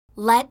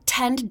Let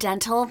Tend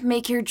Dental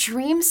make your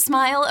dream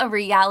smile a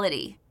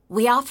reality.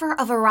 We offer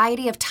a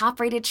variety of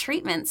top-rated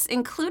treatments,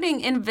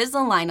 including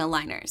Invisalign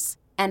aligners.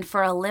 And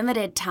for a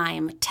limited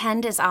time,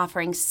 Tend is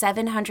offering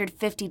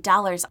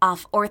 $750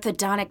 off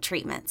orthodontic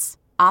treatments.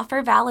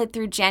 Offer valid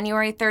through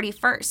January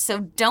 31st, so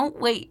don't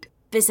wait.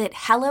 Visit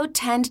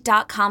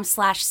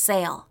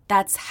hellotend.com/sale.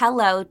 That's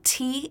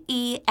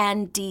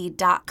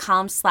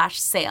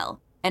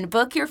hellotend.com/sale. And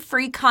book your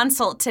free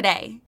consult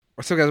today.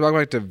 What's up, guys? Welcome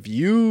back to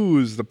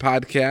Views, the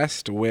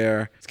podcast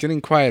where it's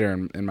getting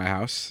quieter in my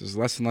house. There's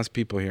less and less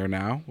people here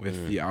now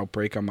with the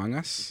outbreak among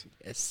us.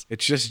 Yes.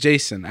 It's just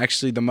Jason,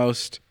 actually the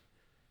most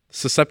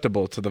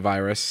susceptible to the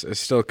virus, is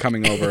still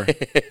coming over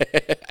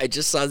I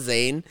just saw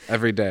Zane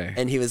every day.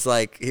 and he was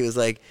like,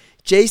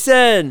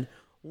 Jason,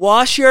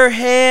 wash your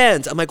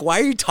hands. I'm like, why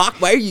are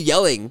you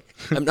yelling?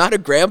 I'm not a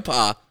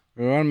grandpa.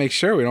 We want to make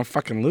sure we don't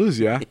fucking lose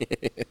ya.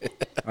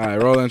 All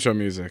right, roll intro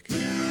music.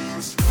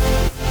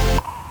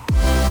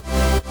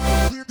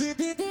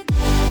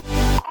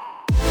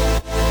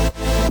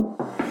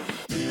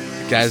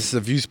 Guys, it's the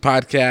Views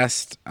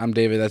podcast. I'm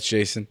David. That's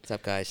Jason. What's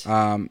up, guys?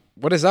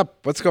 What is up?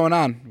 What's going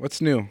on?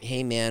 What's new?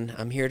 Hey, man,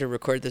 I'm here to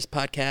record this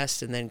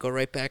podcast and then go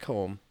right back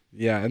home.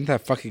 Yeah, isn't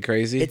that fucking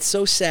crazy? It's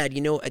so sad.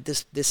 You know,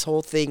 this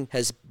whole thing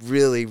has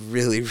really,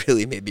 really,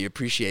 really made me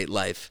appreciate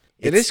life.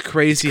 It is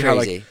crazy how,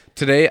 like,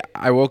 today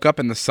I woke up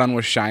and the sun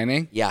was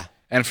shining. Yeah.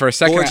 And for a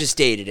second... Gorgeous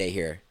day today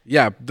here.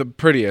 Yeah, the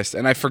prettiest.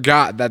 And I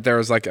forgot that there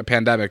was, like, a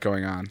pandemic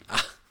going on.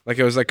 Like,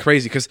 it was, like,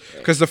 crazy.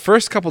 Because the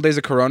first couple days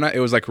of Corona, it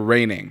was, like,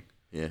 raining.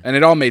 Yeah. And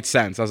it all made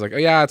sense. I was like, oh,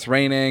 yeah, it's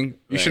raining.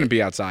 You shouldn't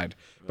be outside.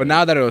 But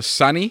now that it was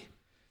sunny,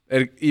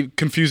 it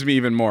confused me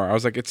even more. I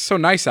was like, it's so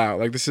nice out.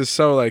 Like, this is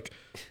so, like,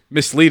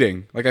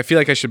 misleading. Like, I feel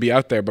like I should be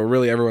out there, but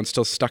really everyone's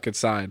still stuck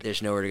inside.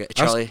 There's nowhere to go.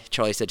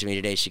 Charlie said to me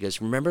today, she goes,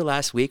 remember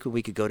last week when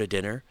we could go to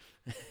dinner?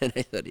 And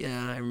I thought,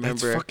 yeah, I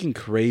remember. That's fucking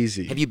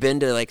crazy. Have you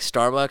been to, like,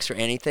 Starbucks or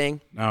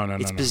anything? No.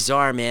 It's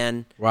bizarre,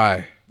 man.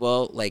 Why?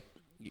 Well, like,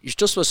 you're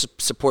still supposed to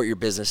support your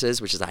businesses,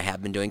 which is I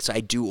have been doing. So I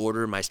do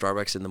order my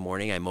Starbucks in the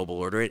morning. I mobile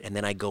order it, and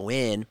then I go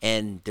in,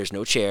 and there's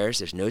no chairs,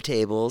 there's no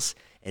tables,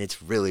 and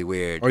it's really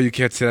weird. Oh, you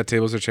can't sit at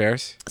tables or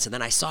chairs? So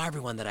then I saw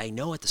everyone that I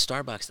know at the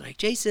Starbucks. They're like,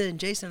 Jason.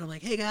 I'm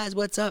like, hey, guys,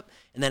 what's up?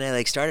 And then I,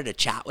 like, started to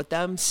chat with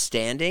them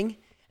standing,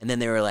 and then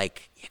they were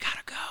like, you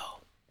gotta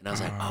go. And I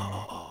was like,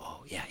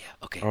 oh, yeah,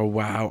 okay. Oh,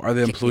 wow. Are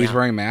the employees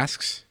wearing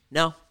masks?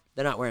 No,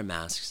 they're not wearing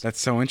masks. That's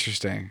so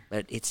interesting.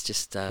 But it's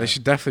just... they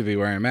should definitely be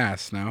wearing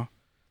masks, no?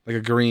 Like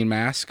a green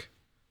mask?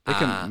 They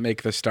can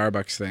make the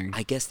Starbucks thing.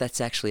 I guess that's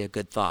actually a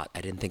good thought.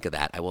 I didn't think of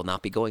that. I will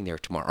not be going there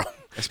tomorrow.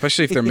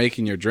 Especially if they're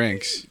making your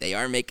drinks. They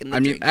are making the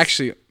drinks. I mean,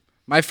 actually,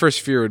 my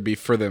first fear would be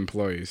for the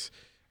employees.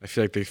 I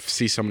feel like they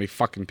see so many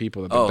fucking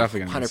people that they're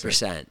definitely going to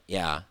 100%,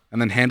 yeah. And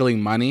then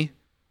handling money,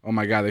 oh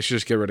my God, they should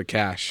just get rid of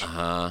cash.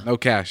 No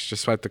cash,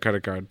 just swipe the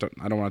credit card.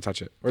 I don't want to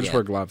touch it. Or just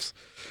wear gloves.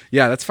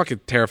 Yeah, that's fucking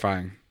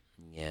terrifying.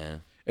 Yeah.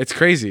 It's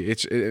crazy.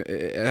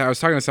 I was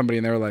talking to somebody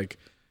and they're like,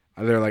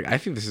 I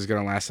think this is going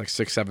to last like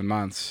 6-7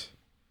 months.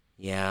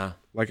 Yeah.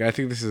 Like, I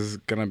think this is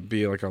going to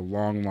be like a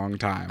long, long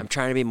time. I'm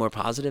trying to be more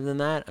positive than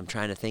that. I'm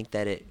trying to think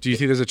that it... Do you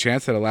think there's a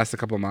chance that it'll last a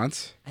couple of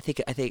months? I think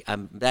it'll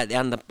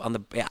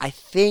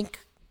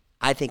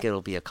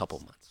be a couple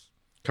months.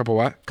 Couple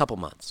what? Couple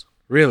months.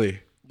 Really?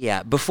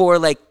 Yeah, before,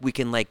 like, we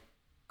can, like...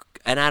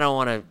 And I don't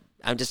want to...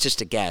 I'm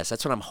just a guess.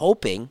 That's what I'm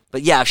hoping.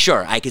 But yeah,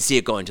 sure, I can see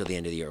it going until the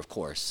end of the year, of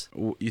course.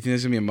 You think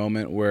there's going to be a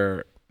moment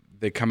where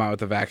they come out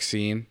with a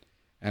vaccine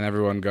and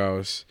everyone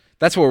goes...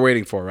 That's what we're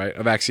waiting for, right?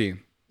 A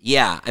vaccine.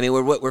 Yeah, I mean,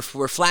 we're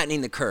flattening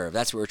the curve.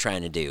 That's what we're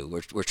trying to do.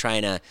 We're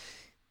trying to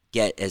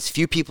get as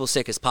few people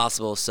sick as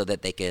possible so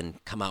that they can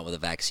come out with a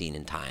vaccine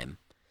in time.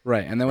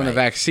 Right, and then when the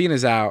vaccine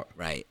is out,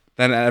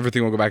 then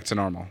everything will go back to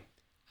normal.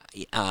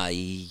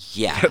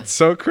 Yeah. That's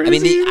so crazy. I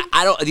mean,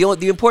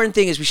 the important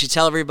thing is we should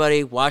tell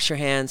everybody: wash your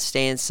hands,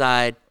 stay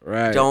inside,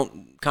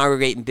 don't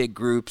congregate in big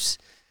groups.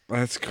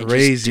 That's crazy,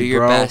 and just do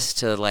your best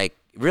to, like,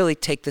 really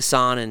take this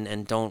on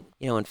and don't,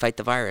 and fight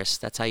the virus.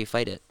 That's how you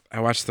fight it. I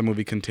watched the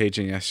movie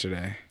Contagion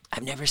yesterday.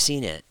 I've never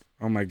seen it.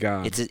 Oh my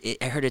God.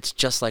 I heard it's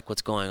just like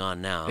what's going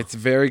on now. It's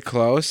very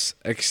close,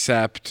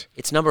 except...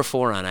 It's number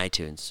 4 on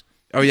iTunes.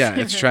 Oh yeah,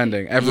 it's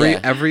trending.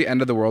 Every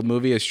end of the world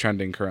movie is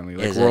trending currently.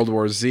 Like World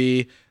War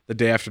Z, The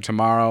Day After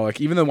Tomorrow,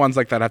 like even the ones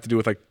like that have to do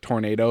with like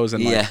tornadoes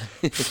and like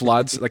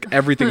floods. Like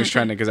everything is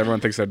trending because everyone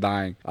thinks they're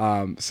dying.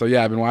 So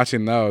yeah, I've been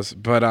watching those.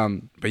 But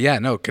yeah,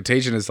 no,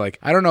 Contagion is like,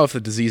 I don't know if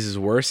the disease is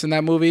worse in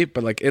that movie,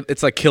 but like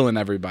it's like killing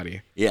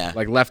everybody. Yeah.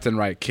 Like left and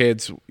right,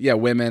 kids,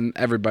 women,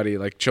 everybody,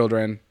 like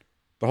children.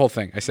 The whole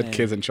thing. I said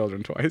kids and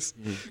children twice.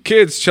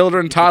 Kids,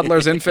 children,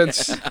 toddlers,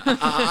 infants.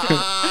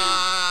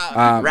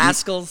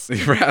 Rascals,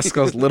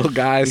 little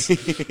guys.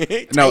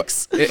 No,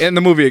 in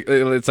the movie,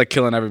 it's like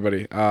killing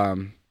everybody. I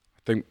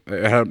think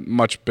it had a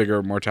much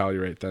bigger mortality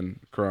rate than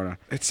Corona.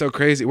 It's so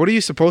crazy. What are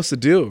you supposed to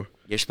do?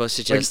 You're supposed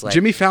to just like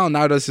Jimmy Fallon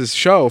now does his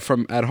show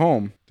from at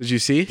home. Did you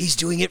see? He's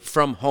doing it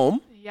from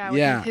home?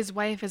 Yeah. His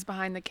wife is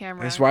behind the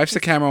camera. His wife's the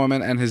camera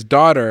woman, and his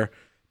daughter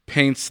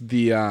paints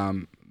the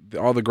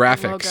all the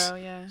graphics.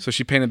 Logo, yeah. So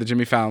she painted the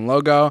Jimmy Fallon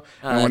logo.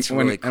 That's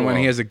really cool. And when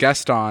he has a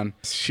guest on,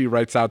 she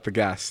writes out the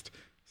guest.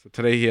 So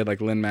today he had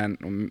like Lil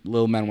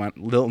Manuel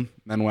on. Lil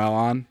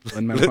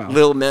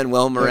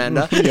Manuel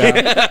Miranda.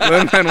 Yeah,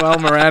 Lil Manuel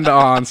Miranda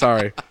on.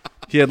 Sorry,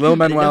 he had Lil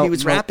Manuel. He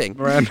was rapping.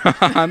 Miranda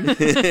on.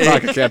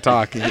 Fuck, I can't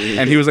talk.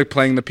 And he was like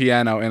playing the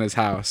piano in his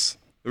house.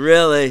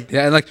 Really?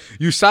 Yeah, and like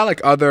you saw like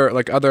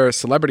other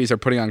celebrities are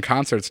putting on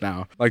concerts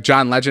now. Like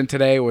John Legend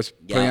today was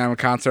putting on a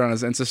concert on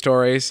his Insta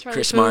stories.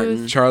 Chris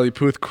Martin. Charlie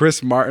Puth,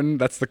 Chris Martin.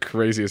 That's the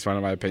craziest one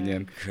in my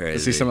opinion. Crazy. To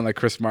see someone like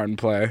Chris Martin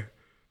play,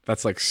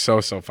 that's like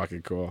so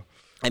fucking cool.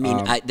 I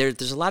mean,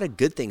 there's a lot of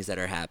good things that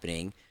are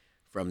happening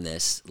from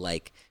this.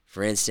 Like,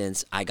 for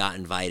instance, I got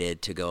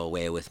invited to go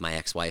away with my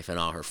ex-wife and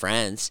all her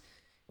friends.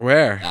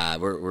 Where?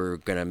 We're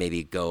gonna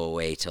maybe go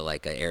away to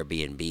like an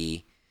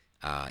Airbnb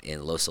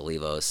in Los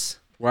Olivos.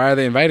 Why are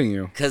they inviting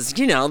you? Because,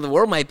 the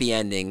world might be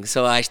ending,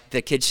 so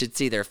the kids should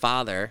see their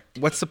father.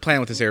 What's the plan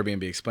with this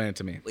Airbnb? Explain it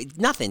to me.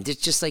 Nothing. It's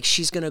just like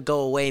she's going to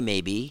go away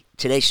maybe.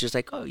 Today she was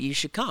like, oh, you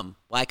should come.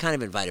 Well, I kind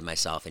of invited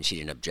myself, and she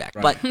didn't object.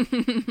 Right.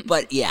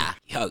 But yeah,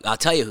 I'll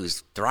tell you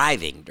who's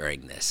thriving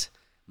during this.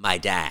 My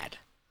dad.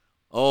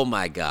 Oh,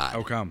 my God.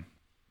 How come?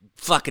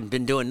 Fucking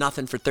been doing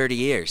nothing for 30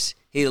 years.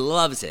 He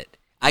loves it.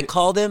 I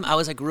called him. I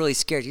was like really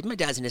scared. My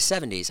dad's in his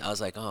 70s. I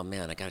was like, oh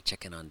man, I gotta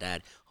check in on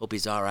Dad. Hope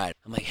he's all right.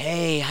 I'm like,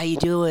 hey, how you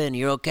doing?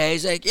 You're okay?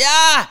 He's like,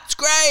 yeah, it's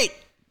great.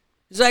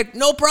 He's like,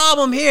 no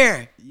problem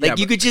here. Like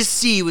you could just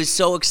see he was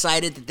so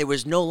excited that there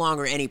was no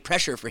longer any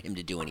pressure for him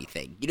to do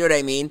anything. You know what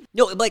I mean?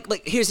 No,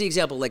 like here's the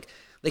example. Like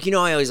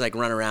I always like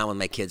run around with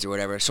my kids or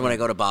whatever. So when I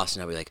go to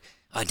Boston, I'll be like,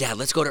 Dad,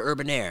 let's go to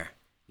Urban Air.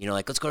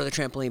 Let's go to the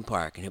trampoline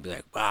park. And he'll be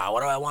like, wow, what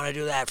do I want to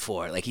do that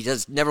for? Like he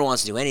never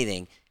wants to do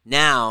anything.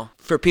 Now,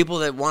 for people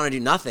that want to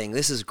do nothing,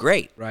 this is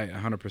great. Right,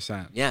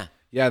 100%. Yeah.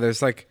 Yeah,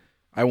 there's like,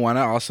 I want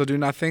to also do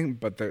nothing,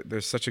 but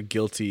there's such a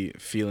guilty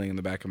feeling in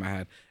the back of my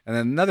head. And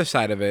then another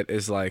side of it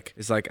is like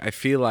I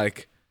feel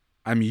like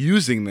I'm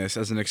using this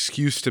as an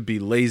excuse to be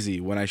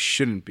lazy when I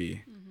shouldn't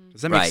be. Mm-hmm.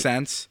 Does that make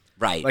sense?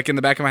 Right. Like in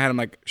the back of my head, I'm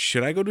like,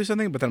 should I go do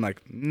something? But then I'm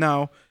like,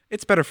 no.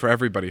 It's better for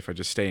everybody if I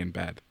just stay in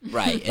bed.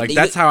 Right. Like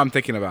that's how I'm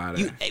thinking about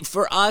it.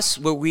 For us,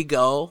 where we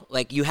go,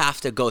 like you have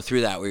to go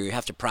through that, where you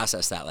have to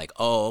process that. Like,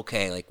 oh,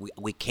 okay, like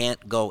we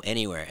can't go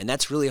anywhere, and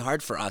that's really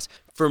hard for us.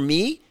 For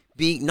me,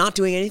 not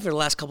doing anything for the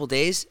last couple of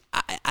days,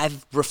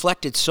 I've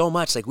reflected so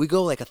much. Like we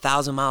go like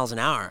 1,000 miles an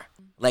hour,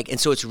 like, and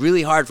so it's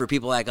really hard for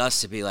people like us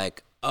to be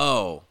like,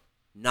 oh,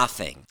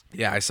 nothing.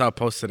 Yeah, I saw a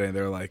post today.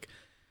 They're like,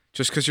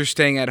 just because you're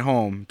staying at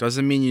home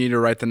doesn't mean you need to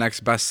write the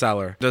next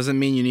bestseller. Doesn't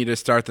mean you need to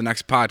start the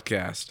next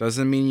podcast.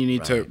 Doesn't mean you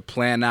need to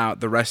plan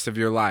out the rest of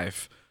your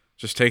life.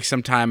 Just take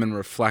some time and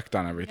reflect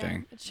on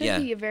everything. Yeah. It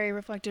should be a very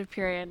reflective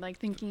period, like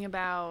thinking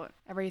about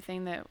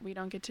everything that we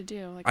don't get to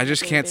do. Like I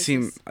just can't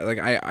seem like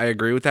I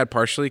agree with that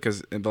partially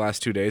because in the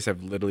last 2 days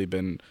I've literally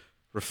been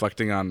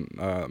reflecting on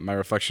my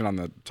reflection on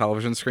the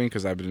television screen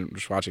because I've been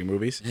just watching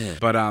movies. Yeah.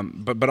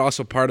 But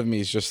also part of me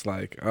is just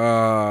like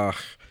I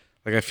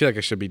feel like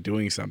I should be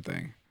doing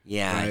something.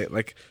 Yeah. Right?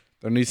 Like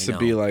there needs to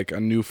be like a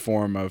new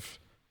form of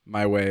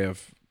my way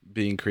of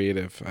being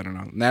creative. I don't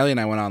know. Natalie and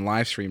I went on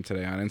live stream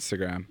today on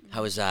Instagram.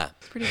 How was that?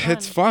 Pretty fun.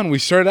 It's fun. We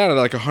started out at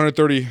like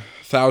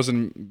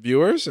 130,000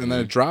 viewers and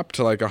then it dropped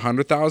to like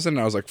 100,000.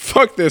 I was like,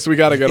 fuck this. We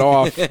got to get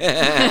off. Because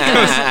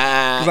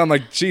I'm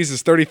like,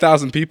 Jesus,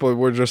 30,000 people.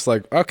 We're just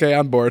like, okay,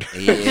 on board.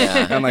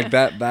 Yeah. And like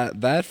that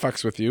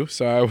fucks with you.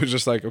 So I was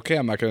just like, okay,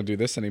 I'm not going to do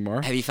this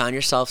anymore. Have you found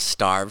yourself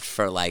starved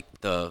for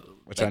like the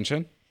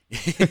attention?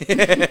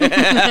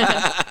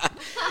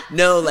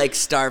 No, like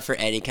starved for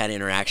any kind of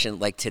interaction.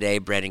 Like today,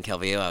 Brandon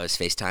Calvillo, I was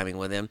FaceTiming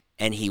with him,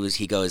 and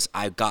he goes,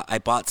 I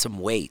bought some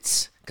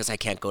weights because I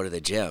can't go to the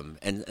gym,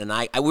 and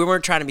we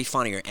weren't trying to be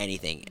funny or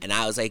anything, and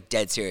I was like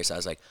dead serious. I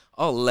was like,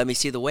 oh, let me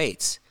see the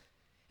weights,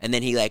 and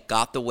then he like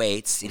got the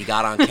weights and he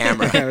got on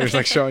camera, and he's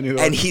like showing you,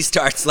 and he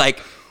starts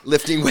like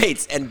lifting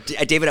weights, and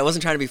David, I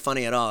wasn't trying to be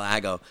funny at all. I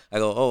go,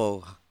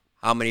 oh.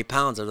 How many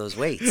pounds are those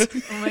weights?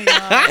 Oh my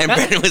God. And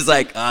Brandon was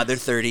like, they're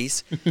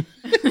 30s.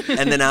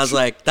 And then I was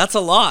like, that's a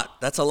lot.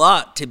 That's a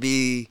lot to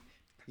be,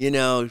 Yeah,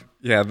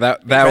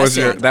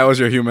 that was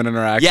your human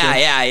interaction.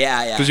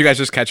 Yeah. Did you guys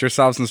just catch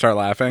yourselves and start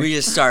laughing? We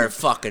just started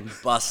fucking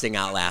busting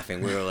out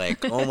laughing. We were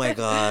like, oh my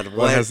God,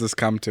 what has this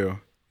come to?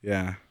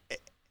 Yeah.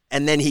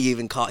 And then he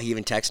even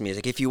texted me. He's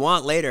like, if you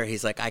want later,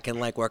 he's like, I can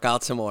like work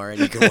out some more and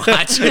you can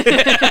watch.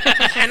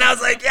 And I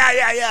was like,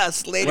 yeah,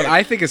 later. What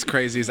I think is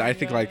crazy is I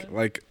think like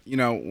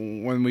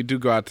when we do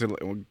go out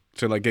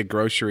to like get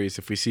groceries,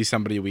 if we see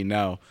somebody we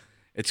know,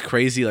 it's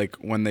crazy like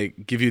when they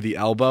give you the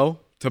elbow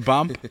to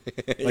bump.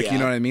 Like you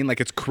know what I mean? Like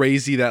it's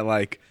crazy that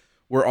like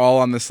we're all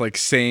on this like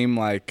same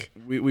like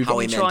we've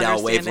Howie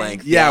Mandel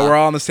wavelength. Yeah, we're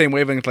all on the same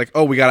wavelength. Like,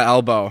 oh, we got an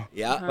elbow.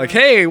 Yeah. Like,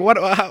 hey,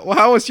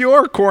 how was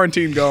your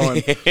quarantine going?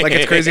 Like,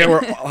 it's crazy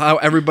how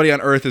everybody on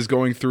Earth is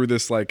going through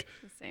this like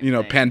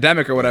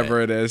pandemic or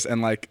whatever it is,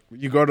 and like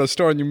you go to a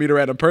store and you meet a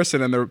random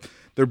person and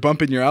they're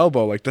bumping your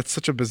elbow. Like that's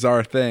such a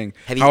bizarre thing.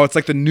 How it's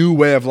like the new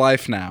way of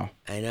life now.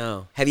 I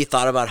know. Have you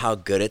thought about how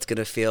good it's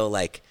gonna feel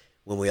like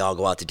when we all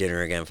go out to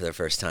dinner again for the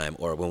first time,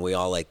 or when we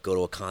all like go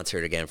to a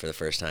concert again for the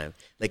first time.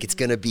 Like it's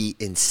gonna be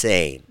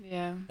insane.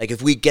 Yeah. Like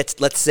if we get,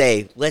 let's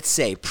say,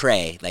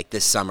 pray, like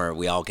this summer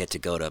we all get to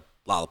go to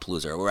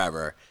Lollapalooza or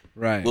wherever.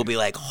 Right. We'll be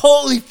like,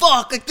 holy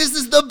fuck, like this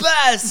is the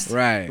best.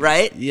 Right.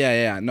 Right?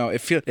 Yeah. No,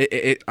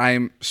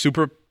 I'm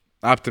super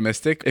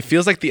optimistic. It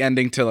feels like the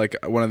ending to like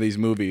one of these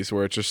movies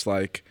where it's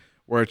like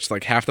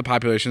half the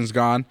population's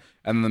gone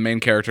and then the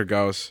main character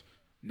goes,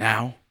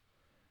 now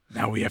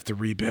we have to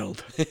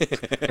rebuild.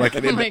 Like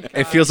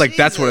it feels like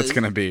that's what it's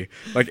gonna be.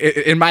 Like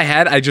in my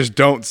head, I just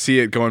don't see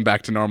it going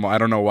back to normal. I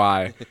don't know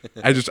why.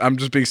 I'm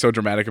just being so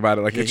dramatic about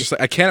it. Like it's just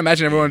like, I can't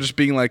imagine everyone just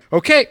being like,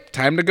 okay,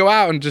 time to go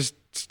out and just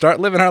start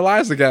living our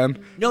lives again.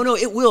 No,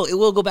 it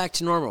will go back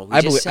to normal. We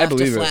just have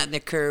to flatten the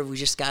curve. We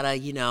just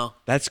gotta,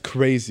 That's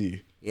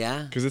crazy.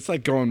 Yeah. Because it's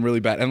like going really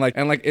bad, and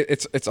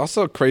it's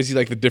also crazy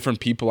like the different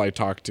people I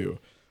talk to.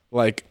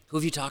 Like, who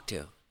have you talked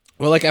to?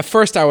 Well, like at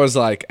first I was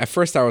like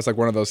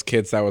one of those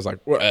kids that was like,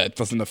 well, it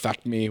doesn't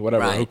affect me,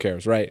 whatever, who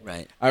cares, right?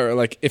 Right. Or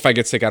like if I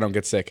get sick, I don't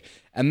get sick.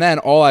 And then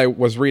all I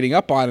was reading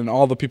up on and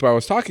all the people I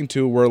was talking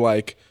to were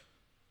like,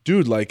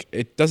 dude, like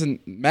it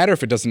doesn't matter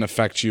if it doesn't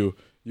affect you.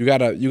 You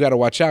gotta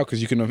watch out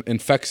because you can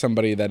infect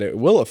somebody that it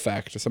will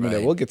affect, or somebody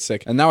that will get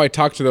sick. And now I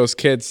talk to those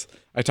kids.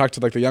 I talk to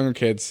like the younger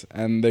kids,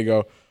 and they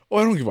go, oh,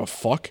 I don't give a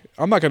fuck.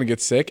 I'm not going to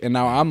get sick. And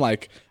now I'm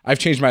like, I've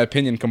changed my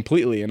opinion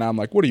completely. And I'm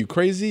like, what are you,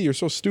 crazy? You're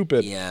so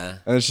stupid. Yeah.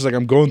 And it's just like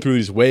I'm going through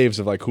these waves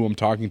of like who I'm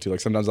talking to.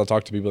 Like sometimes I'll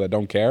talk to people that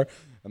don't care.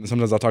 And then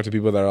sometimes I'll talk to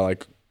people that are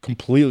like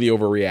completely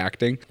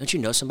overreacting. Don't you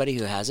know somebody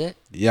who has it?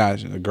 Yeah,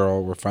 a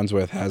girl we're friends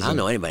with has it. I don't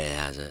know anybody that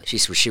has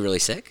it. Was she really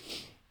sick?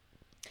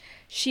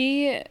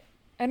 I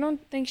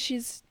don't think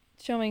she's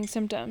showing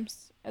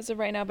symptoms as of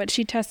right now, but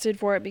she tested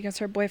for it because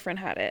her boyfriend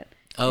had it.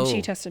 Oh. And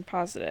she tested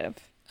positive.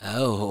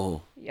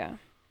 Oh. Yeah.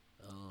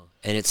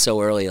 And it's so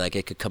early, like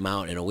it could come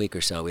out in a week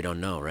or so. We don't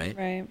know, right?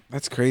 Right.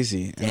 That's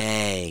crazy.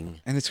 Dang.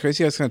 And it's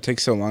crazy how it's going to take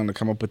so long to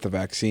come up with the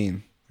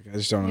vaccine. Like, I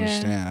just don't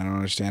understand. I don't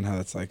understand how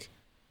that's like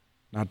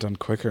not done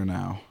quicker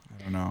now.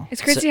 I don't know.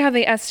 It's crazy how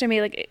they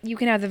estimate like you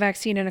can have the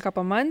vaccine in a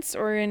couple months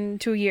or in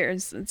 2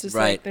 years. It's just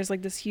like there's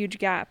like this huge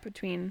gap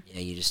between.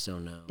 Yeah, you just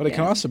don't know. But it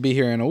can also be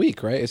here in a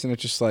week, right? Isn't it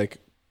just like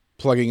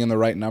plugging in the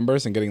right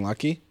numbers and getting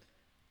lucky?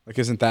 Like,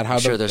 isn't that how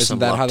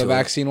the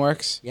vaccine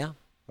works? Yeah.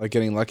 Like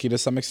getting lucky to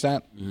some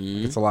extent. Mm-hmm.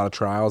 Like it's a lot of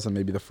trials, and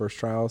maybe the first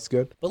trial is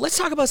good. But let's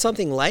talk about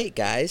something light,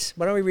 guys.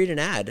 Why don't we read an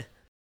ad?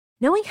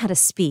 Knowing how to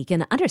speak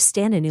and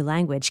understand a new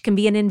language can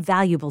be an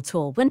invaluable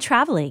tool when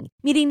traveling,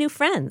 meeting new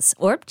friends,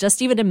 or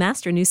just even to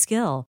master a new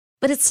skill.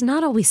 But it's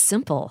not always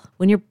simple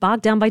when you're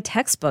bogged down by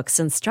textbooks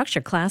and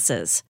structured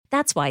classes.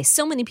 That's why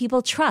so many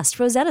people trust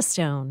Rosetta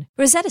Stone.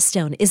 Rosetta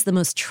Stone is the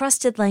most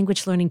trusted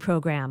language learning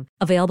program,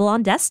 available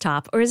on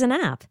desktop or as an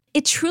app.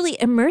 It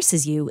truly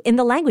immerses you in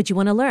the language you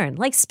want to learn,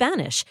 like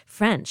Spanish,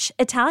 French,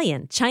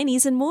 Italian,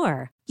 Chinese, and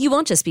more. You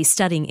won't just be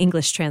studying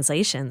English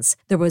translations.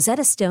 The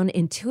Rosetta Stone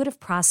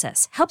intuitive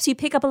process helps you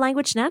pick up a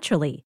language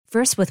naturally,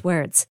 first with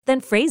words,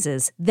 then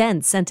phrases,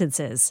 then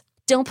sentences.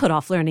 Don't put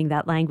off learning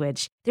that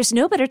language. There's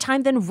no better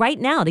time than right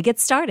now to get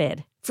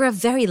started. For a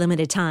very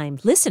limited time,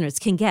 listeners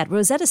can get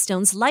Rosetta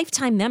Stone's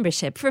lifetime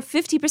membership for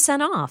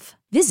 50% off.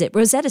 Visit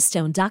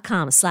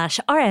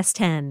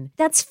rosettastone.com/rs10.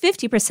 That's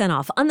 50%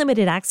 off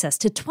unlimited access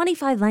to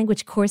 25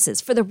 language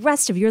courses for the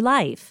rest of your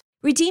life.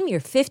 Redeem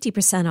your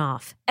 50%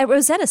 off at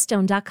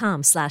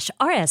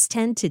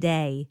rosettastone.com/rs10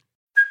 today.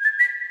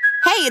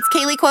 Hey, it's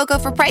Kaylee Cuoco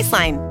for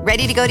Priceline.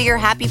 Ready to go to your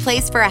happy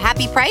place for a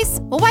happy price?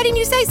 Well, why didn't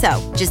you say so?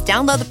 Just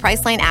download the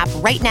Priceline app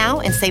right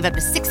now and save up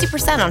to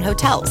 60% on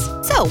hotels.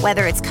 So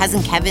whether it's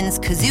Cousin Kevin's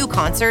Kazoo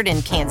Concert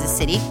in Kansas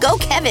City, go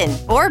Kevin,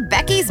 or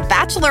Becky's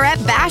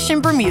Bachelorette Bash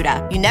in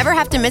Bermuda, you never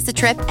have to miss a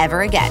trip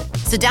ever again.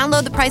 So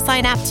download the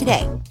Priceline app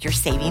today. Your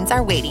savings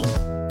are waiting.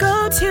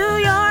 Go to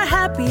your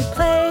happy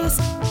place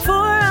for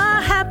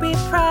a happy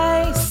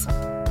price.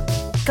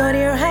 Go to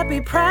your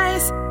happy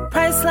price,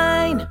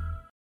 Priceline.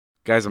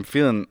 Guys, I'm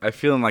feeling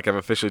like I've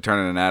officially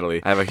turned into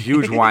Natalie. I have a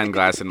huge wine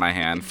glass in my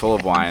hand, full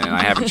of wine, and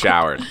I haven't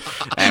showered.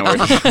 And we're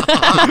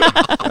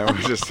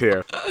just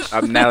here.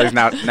 Natalie's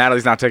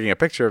now taking a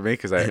picture of me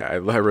because I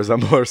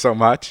resemble her so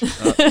much.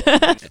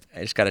 I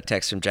just got a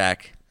text from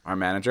Jack, our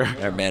manager.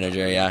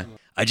 Yeah.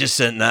 I just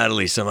sent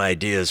Natalie some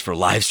ideas for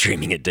live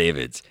streaming at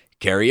David's.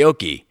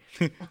 Karaoke.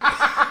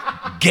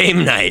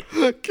 Game night.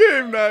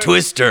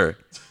 Twister.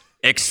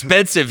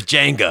 Expensive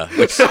Jenga,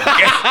 which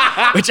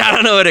I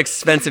don't know what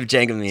expensive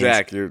Jenga means.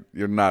 Jack, you're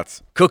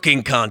nuts.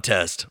 Cooking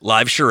contest,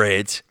 live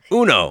charades,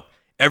 Uno.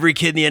 Every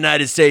kid in the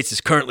United States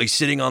is currently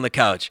sitting on the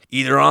couch,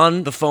 either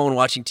on the phone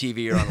watching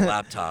TV or on a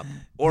laptop,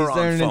 or He's on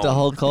turning phone. into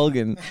Hulk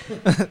Hogan.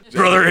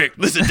 Brother,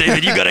 listen,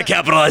 David, you got to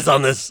capitalize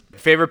on this.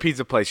 Favorite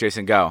pizza place,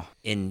 Jason? Go.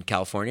 In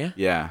California?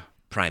 Yeah.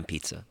 Prime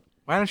Pizza.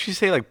 Why don't you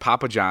say like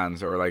Papa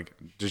John's or like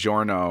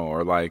DiGiorno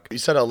or like... You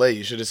said LA,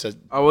 you should have said...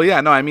 Oh, well, yeah,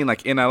 no, I mean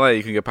like in LA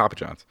you can get Papa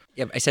John's.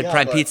 Yeah, I said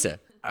Prime Pizza.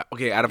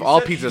 Okay, out of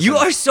all pizzas, You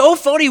are so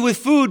funny with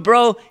food,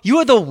 bro. You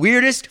are the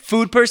weirdest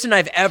food person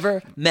I've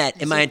ever met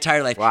in my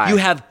entire life. Why? You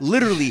have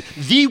literally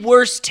the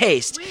worst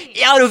taste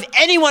out of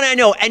anyone I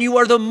know, and you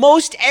are the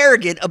most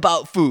arrogant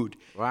about food.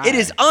 Why? It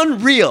is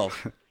unreal.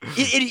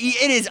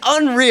 It is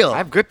unreal. I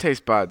have good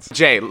taste buds.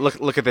 Jay,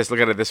 look at this. Look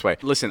at it this way.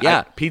 Listen,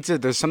 pizza.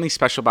 There's something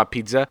special about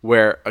pizza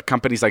where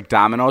companies like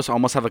Domino's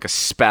almost have like a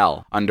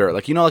spell under.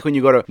 Like like when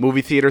you go to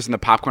movie theaters and the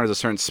popcorn has a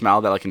certain smell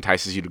that like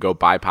entices you to go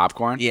buy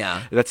popcorn.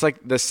 Yeah. That's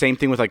like the same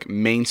thing with like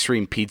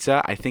mainstream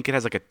pizza. I think it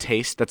has like a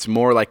taste that's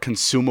more like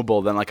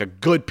consumable than like a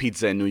good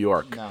pizza in New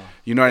York. No.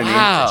 You know what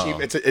I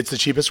mean? It's the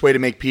cheapest way to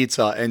make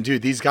pizza. And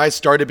dude, these guys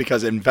started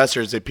because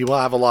investors, people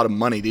have a lot of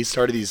money. They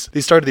started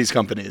these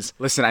companies.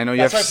 Listen, I know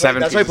you have 7.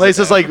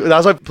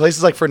 That's why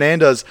places like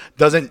Fernando's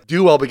doesn't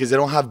do well because they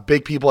don't have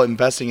big people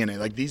investing in it.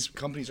 Like these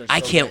companies are. I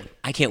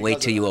can't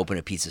wait till you open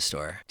a pizza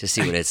store to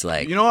see what it's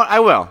like. You know what? I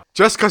will.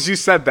 Just because you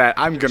said that,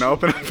 I'm gonna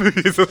open up a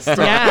pizza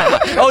store. Yeah.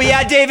 Oh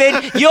yeah,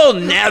 David, you'll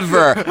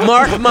never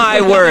mark my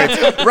words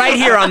right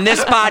here on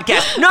this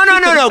podcast. No.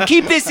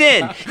 Keep this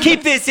in.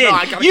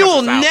 You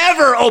will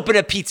never open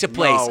a pizza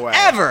place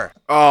ever.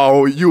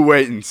 Oh, you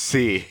wait and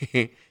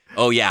see.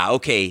 Oh yeah,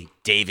 okay.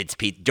 David's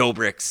Pizza,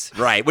 Dobrik's.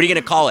 Right. What are you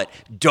gonna call it?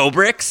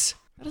 Dobrik's?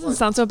 That doesn't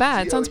sound so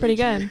bad. It sounds pretty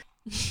good.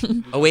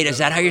 Oh wait, is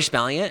that how you're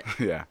spelling it?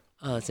 Yeah.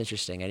 Oh, that's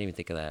interesting. I didn't even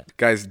think of that.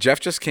 Guys, Jeff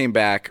just came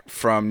back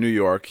from New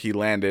York. He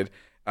landed.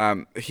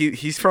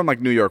 He's from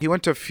like New York. He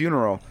went to a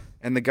funeral,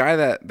 and the guy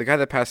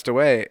that passed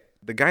away,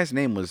 the guy's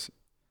name was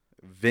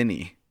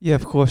Vinny. Yeah,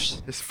 of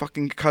course. His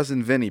fucking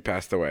cousin Vinny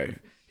passed away.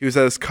 He was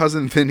at his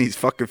cousin Vinny's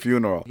fucking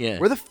funeral. Yeah.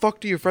 Where the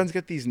fuck do your friends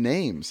get these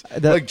names?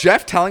 Like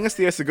Jeff telling us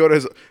that he has to go to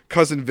his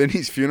cousin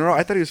Vinny's funeral.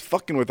 I thought he was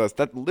fucking with us.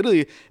 That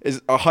literally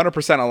is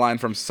 100% a line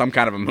from some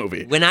kind of a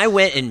movie. When I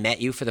went and met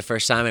you for the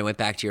first time, I went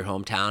back to your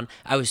hometown.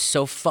 I was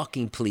so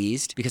fucking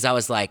pleased because I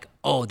was like,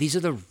 oh, these are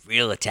the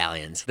real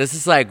Italians. This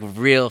is like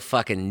real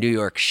fucking New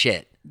York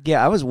shit.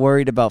 Yeah, I was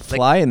worried about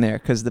flying there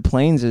because the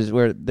planes is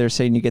where they're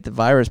saying you get the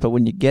virus, but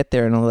when you get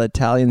there and all the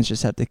Italians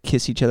just have to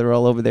kiss each other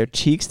all over their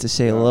cheeks to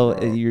say hello,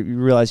 you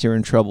realize you're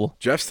in trouble.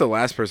 Jeff's the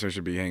last person we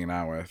should be hanging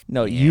out with.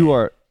 No, you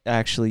are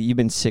actually, you've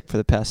been sick for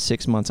the past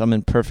 6 months. I'm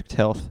in perfect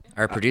health.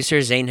 Our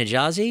producer, Zain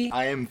Hijazi.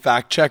 I am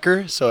fact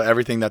checker, so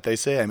everything that they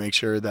say, I make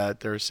sure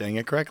that they're saying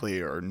it correctly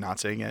or not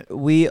saying it.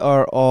 We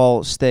are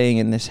all staying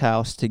in this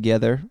house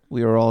together.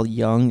 We are all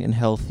young and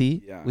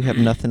healthy. Yeah. We have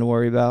nothing to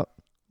worry about.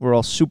 We're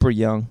all super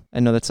young. I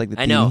know that's like the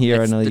theme here.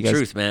 That's I know the you guys.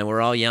 truth, man.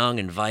 We're all young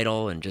and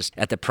vital and just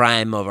at the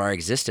prime of our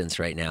existence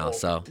right now.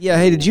 So Yeah,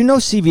 hey, did you know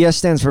CVS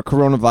stands for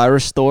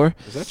Coronavirus Store?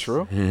 Is that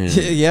true?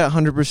 Yeah,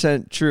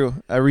 100% true.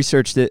 I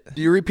researched it.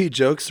 Do you repeat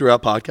jokes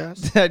throughout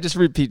podcasts? I just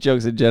repeat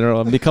jokes in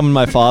general. I'm becoming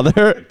my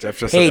father. Jeff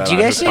just hey, said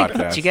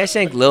that do you guys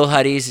think Lil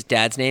Huddy's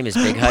dad's name is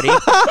Big Huddy?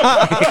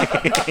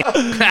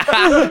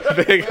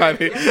 Big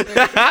Honey.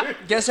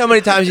 Guess how many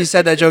times you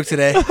said that joke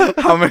today?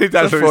 How many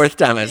times? The fourth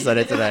time I said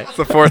it today. It's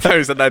the fourth time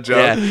you said that joke.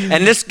 Yeah,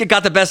 and this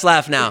got the best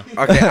laugh now.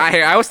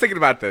 Okay, I was thinking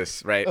about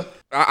this, right?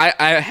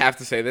 I have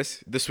to say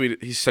this.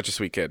 He's such a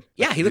sweet kid.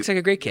 Yeah, he looks like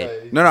a great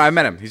kid. No, I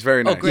met him. He's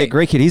very nice. great. Yeah,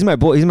 great kid. He's my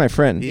boy. He's my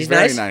friend. He's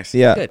very nice.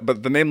 Yeah. Good.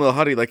 But the name Lil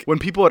Huddy, like when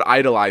people would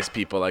idolize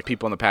people, like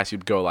people in the past,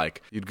 you'd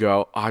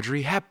go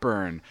Audrey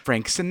Hepburn,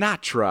 Frank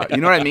Sinatra. You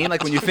know what I mean?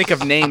 Like when you think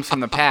of names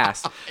from the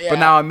past. Yeah. But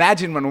now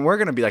imagine when we're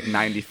gonna be like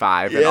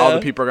 95 and all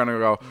the people are gonna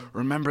go,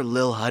 remember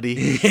Lil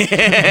Huddy?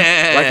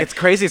 Like it's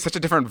crazy. It's such a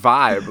different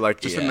vibe.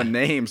 Like just in the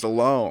names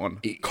alone.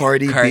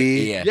 Cardi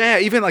B. Yeah,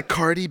 even like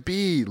Cardi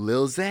B,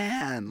 Lil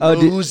Xan,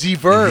 Lil Uzi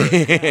Vert.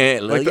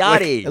 Lil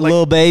Yachty.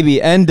 Lil Baby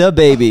and Da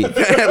Baby.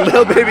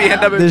 Lil Baby and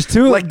Da Baby. There's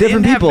two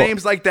different people. Have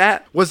names like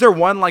that. Was there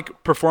one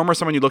like performer,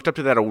 someone you looked up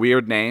to that had a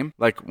weird name,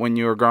 like when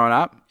you were growing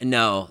up?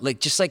 No, like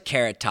just like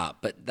Carrot Top,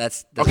 but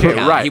that's okay,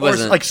 right. He Or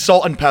wasn't like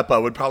Salt and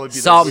Pepper would probably be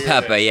Salt and the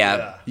Pepper,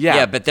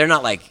 yeah, but they're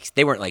not like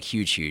they weren't like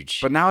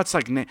huge. But now it's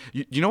like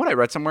you know what I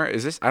read somewhere?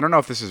 Is this? I don't know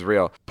if this is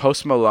real.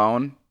 Post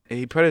Malone.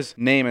 He put his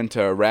name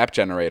into a rap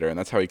generator, and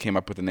that's how he came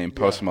up with the name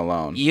Post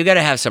Malone. You got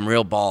to have some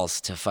real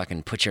balls to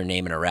fucking put your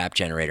name in a rap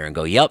generator and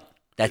go, "Yep,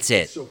 that's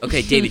it."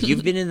 Okay, David,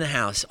 you've been in the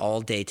house all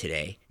day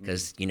today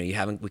because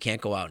we can't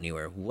go out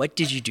anywhere. What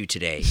did you do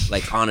today?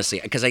 Like honestly,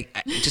 because I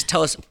just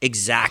tell us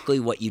exactly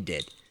what you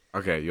did.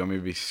 Okay, you want me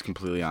to be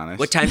completely honest?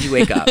 What time did you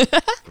wake up?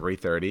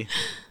 3:30.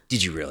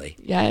 Did you really?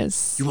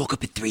 Yes. You woke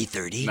up at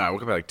 3:30? No, I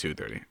woke up at like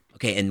 2:30.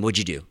 Okay, and what'd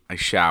you do? I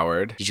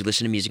showered. Did you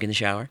listen to music in the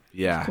shower?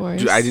 Yeah. Of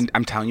course. Dude,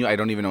 I'm telling you, I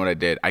don't even know what I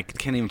did. I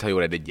can't even tell you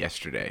what I did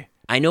yesterday.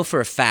 I know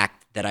for a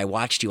fact that I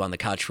watched you on the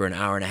couch for an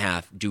hour and a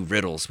half do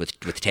riddles with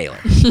Taylor.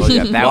 Well,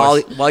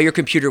 yeah, while your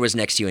computer was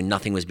next to you and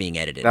nothing was being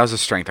edited. That was a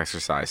strength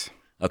exercise.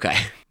 Okay.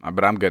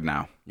 But I'm good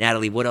now.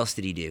 Natalie, what else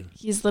did he do?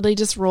 He's literally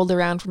just rolled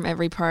around from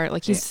every part.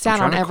 Like he's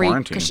sat on every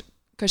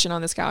cushion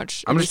on this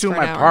couch. I'm just doing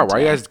my part. Why are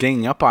you guys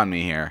ganging up on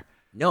me here?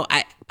 No,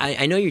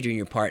 I know you're doing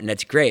your part, and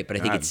that's great. But I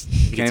think it's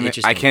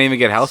interesting. I can't even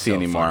get healthy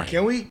anymore.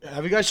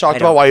 Have you guys talked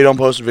about why you don't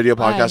post video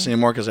podcasts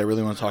anymore? Because I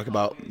really want to talk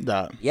about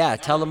that. Yeah,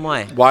 tell them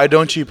why. Why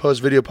don't you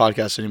post video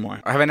podcasts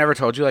anymore? Have I never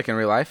told you like in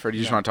real life, or do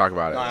you just want to talk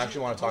about it? No, I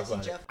actually want to talk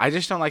about it. I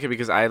just don't like it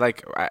because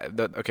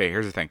okay,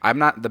 here's the thing. I'm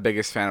not the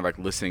biggest fan of like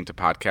listening to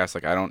podcasts.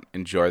 Like I don't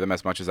enjoy them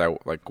as much as I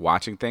like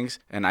watching things.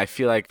 And I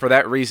feel like for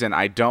that reason,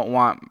 I don't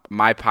want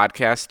my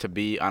podcast to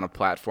be on a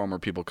platform where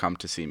people come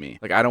to see me.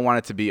 Like I don't want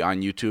it to be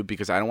on YouTube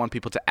because I don't want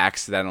people to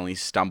accidentally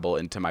stumble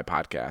into my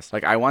podcast.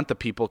 Like I want the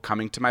people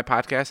coming to my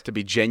podcast to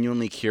be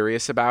genuinely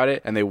curious about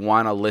it and they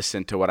want to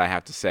listen to what I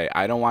have to say.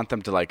 I don't want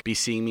them to like be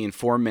seeing me in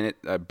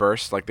 4-minute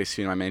bursts like they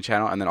see on my main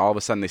channel, and then all of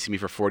a sudden they see me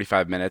for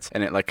 45 minutes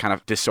and it like kind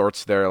of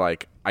distorts their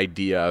like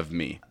idea of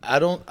me.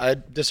 I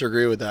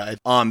disagree with that.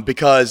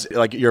 Because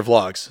like your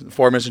vlogs,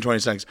 4 minutes and 20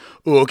 seconds.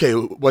 Ooh, okay,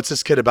 what's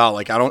this kid about?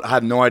 Like I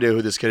have no idea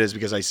who this kid is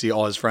because I see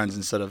all his friends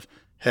instead of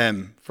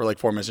him for like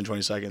 4 minutes and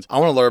 20 seconds. I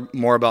want to learn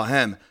more about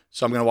him,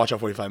 so I'm going to watch a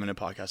 45-minute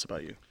podcast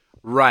about you.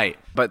 Right,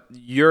 but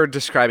you're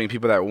describing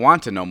people that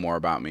want to know more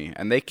about me,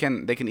 and they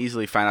can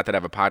easily find out that I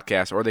have a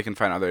podcast, or they can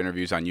find other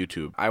interviews on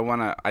YouTube.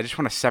 I just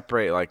want to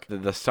separate like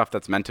the stuff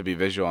that's meant to be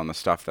visual and the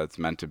stuff that's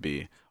meant to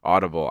be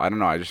audible. I don't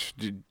know.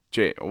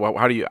 Jay,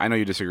 how do you? I know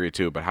you disagree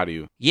too, but how do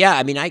you? Yeah,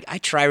 I mean, I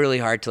try really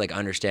hard to like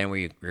understand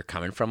where you're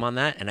coming from on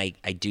that, and I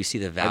do see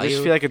the value. I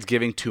just feel like it's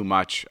giving too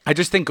much. I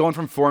just think going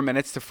from 4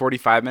 minutes to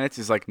 45 minutes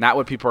is like not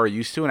what people are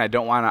used to, and I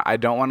don't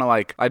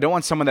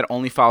want someone that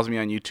only follows me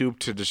on YouTube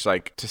to just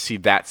like to see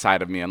that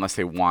side of me unless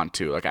they want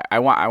to. Like I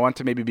want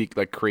to maybe be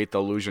like create the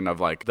illusion of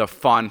like the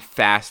fun,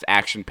 fast,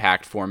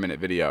 action-packed 4-minute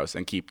videos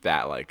and keep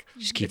that like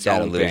just keep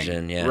that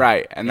illusion, yeah.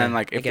 Right, and then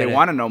like if they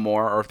want to know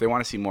more or if they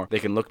want to see more, they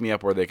can look me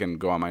up or they can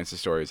go on my Insta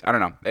stories. I don't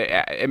know.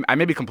 I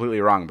may be completely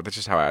wrong, but that's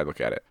just how I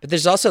look at it. But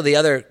there's also the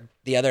other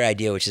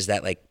idea, which is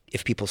that like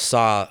if people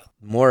saw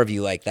more of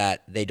you like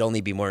that, they'd only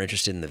be more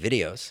interested in the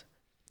videos.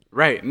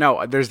 Right.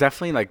 No, there's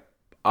definitely like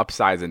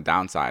upsides and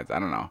downsides. I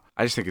don't know.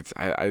 I just think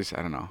I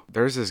don't know.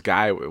 There's this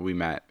guy we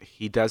met.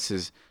 He does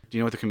do you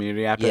know what the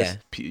community app is?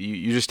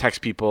 You just text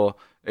people.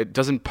 It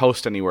doesn't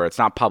post anywhere. It's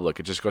not public.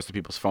 It just goes to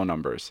people's phone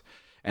numbers.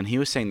 And he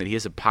was saying that he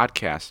has a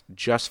podcast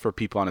just for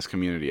people on his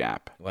community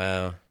app.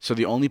 Wow. So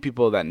the only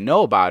people that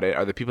know about it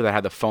are the people that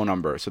have the phone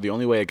number. So the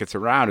only way it gets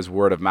around is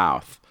word of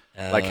mouth.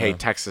 Like, hey,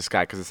 text this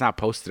guy because it's not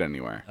posted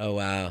anywhere. Oh,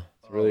 wow.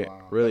 It's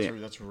really.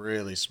 That's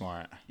really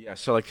smart. Yeah.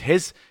 So like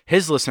his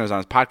listeners on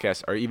his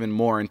podcast are even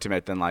more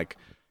intimate than like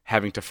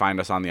having to find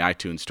us on the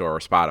iTunes store or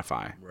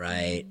Spotify.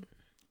 Right.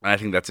 And I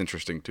think that's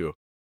interesting too.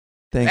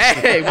 Thanks.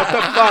 Hey, what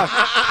the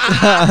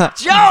fuck?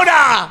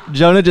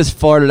 Jonah just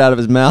farted out of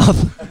his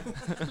mouth.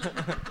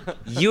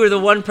 You are the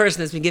one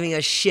person that's been giving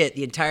us shit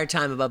the entire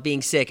time about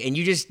being sick, and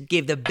you just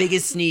gave the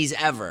biggest sneeze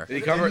ever. Did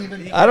he cover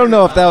I don't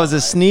know if that was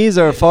a sneeze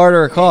or a fart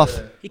or a cough.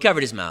 He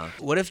covered his mouth.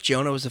 What if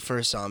Jonah was the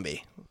first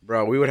zombie?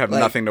 Bro, we would have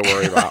nothing to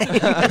worry about.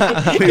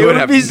 It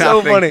would be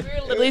so funny. We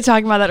were literally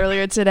talking about that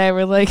earlier today.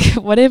 We're like,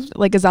 what if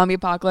like a zombie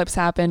apocalypse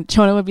happened?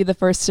 Jonah would be the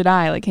first to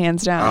die, like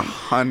hands down.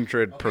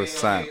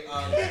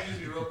 100%.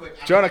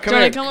 Jonah,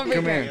 come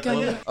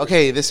here.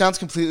 Okay, this sounds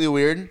completely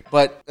weird,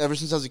 but ever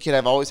since I was a kid,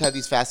 I've always had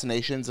these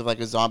fascinations of like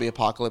a zombie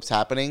apocalypse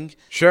happening.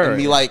 Sure. And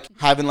me like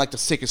having like the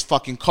sickest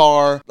fucking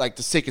car, like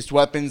the sickest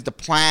weapons, the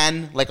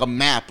plan, like a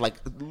map, like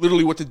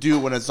literally what to do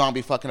when a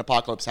zombie fucking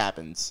apocalypse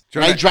happens.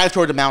 Jonah, and I drive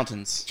toward the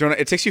mountains. Jonah,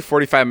 it takes you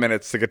 45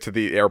 minutes to get to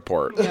the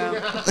airport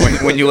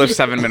when you live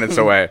 7 minutes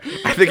away.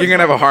 I think you're going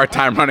to have a hard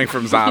time running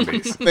from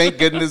zombies. Thank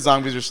goodness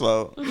zombies are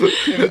slow.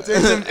 If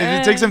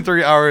it takes him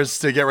 3 hours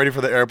to get ready for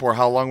the airport,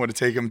 how long would it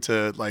take him to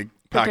like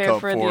pack Prepare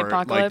up for the for like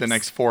apocalypse? the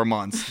next 4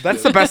 months?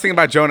 That's the best thing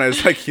about Jonah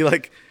is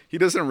he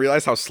doesn't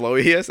realize how slow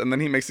he is, and then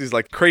he makes these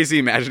like crazy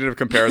imaginative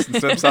comparisons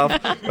to himself.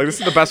 Like this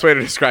is the best way to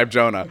describe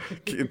Jonah.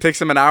 It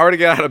takes him an hour to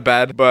get out of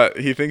bed, but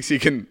he thinks he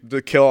can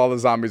kill all the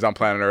zombies on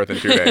planet Earth in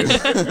 2 days.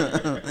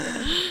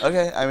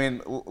 Okay, I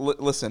mean,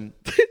 listen,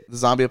 the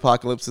zombie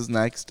apocalypse is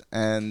next,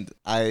 and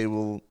I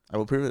will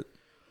prove it.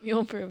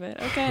 You'll prove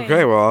it. Okay.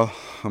 Okay, well,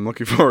 I'm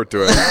looking forward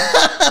to it.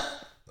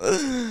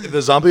 If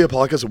the zombie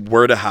apocalypse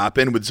were to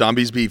happen, would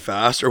zombies be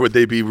fast or would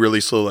they be really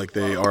slow like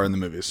they are in the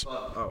movies?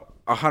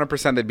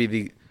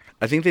 100%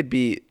 I think they'd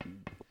be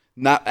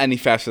not any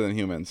faster than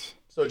humans.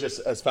 So just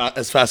as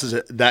fast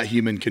as that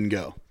human can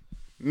go.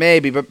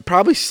 Maybe, but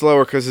probably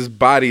slower because his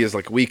body is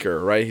like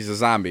weaker, right? He's a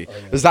zombie. Oh,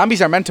 yeah. The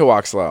zombies are meant to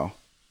walk slow.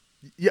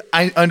 Yeah,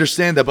 I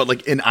understand that, but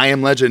like in I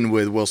Am Legend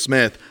with Will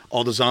Smith,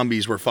 all the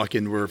zombies were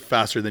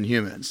faster than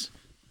humans.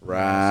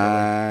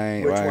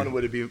 Right. So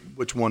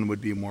which one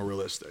would be more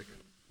realistic?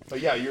 But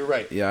yeah, you're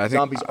right. Yeah, I think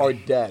zombies are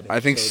dead. I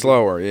think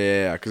slower.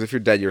 Yeah. Because if you're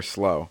dead, you're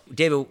slow.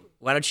 David,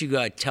 why don't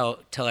you tell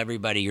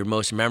everybody your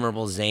most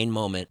memorable Zane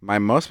moment? My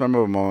most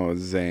memorable moment was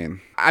Zane.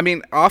 I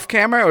mean, off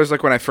camera, it was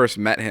like when I first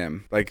met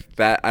him. Like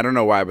that, I don't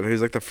know why, but he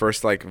was like the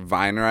first like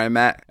Viner I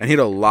met, and he had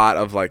a lot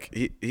of like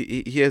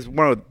he has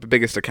one of the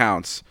biggest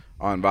accounts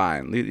on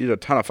Vine. You had a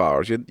ton of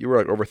followers. You were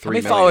like over 3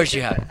 million. How many followers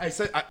you had?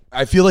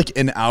 I feel like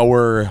in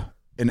our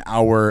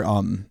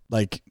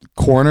like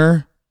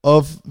corner,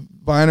 of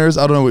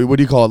Viners. I don't know, what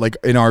do you call it? Like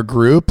in our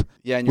group,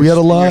 Yeah, and we had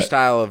a lot. In your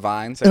style of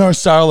Vines. In our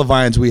style of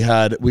Vines, we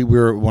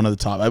were one of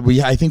the top.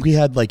 I think we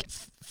had like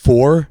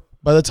 4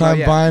 by the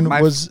time Vine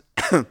was.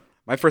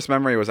 My first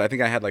memory was I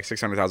think I had like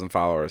 600,000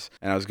 followers,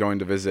 and I was going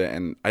to visit,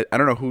 and I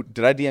don't know who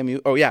did I DM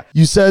you? Oh yeah,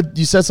 you said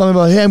something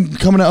about, hey, I'm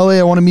coming to LA.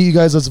 I want to meet you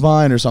guys. Let's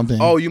Vine or something.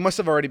 Oh, you must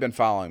have already been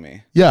following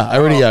me. Yeah,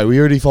 we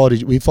already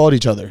followed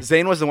each other.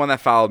 Zane was the one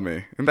that followed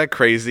me. Isn't that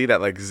crazy that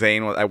like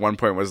Zane at one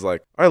point was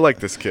like, I like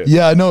this kid.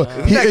 Yeah, no,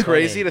 isn't that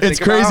crazy to think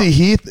about? It's crazy.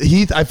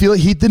 Heath. I feel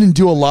like Heath didn't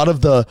do a lot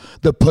of the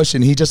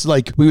pushing. He just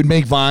like, we would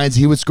make Vines.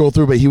 He would scroll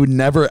through, but he would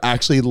never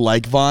actually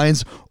like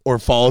Vines or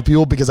follow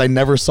people, because I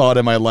never saw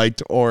them I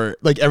liked, or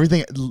like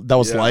everything that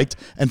was liked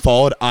and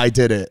followed, I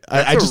did it.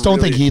 I just don't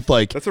think Heath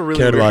like that's a really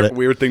cared about it.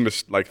 Weird thing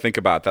to like think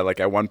about, that like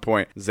at one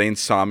point Zane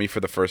saw me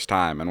for the first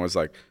time and was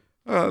like,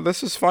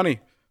 this is funny,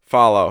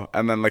 follow,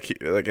 and then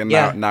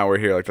now we're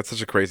here. Like, that's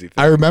such a crazy thing.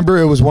 I remember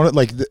it was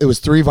it was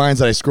 3 Vines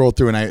that I scrolled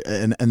through,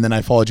 and then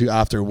I followed you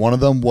after. One of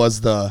them was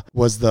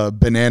the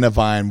banana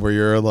Vine where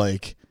you're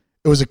like,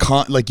 it was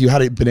like you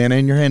had a banana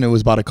in your hand. It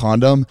was about a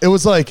condom. It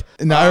was like,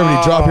 now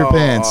everybody drop your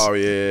pants. Oh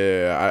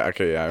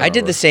yeah. I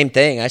did the same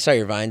thing. I saw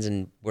your Vines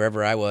and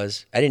wherever I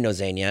was, I didn't know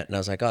Zane yet, and I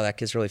was like, oh, that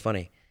kid's really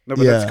funny. No,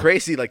 but that's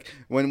crazy. Like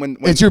when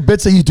it's your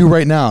bits that you do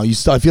right now.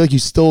 I feel like you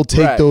still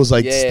take those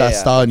like that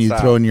style and you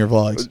throw in your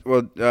vlogs.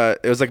 Well,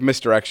 it was like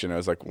misdirection. It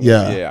was like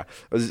It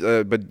was,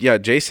 but yeah,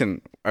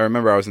 Jason. I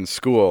remember I was in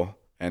school.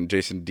 And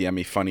Jason DM'd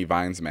me funny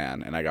Vines,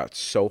 man, and I got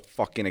so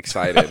fucking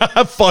excited.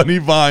 Funny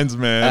Vines,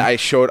 man. And I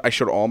showed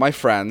all my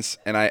friends,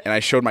 and I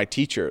showed my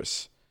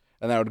teachers,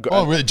 and I would go.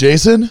 Oh, really?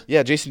 Jason?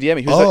 Yeah, Jason DM'd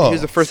me. He was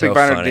the first big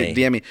Viner to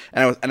DM me,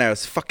 and I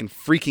was fucking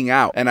freaking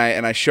out. And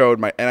I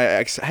showed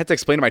I had to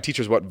explain to my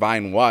teachers what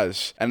Vine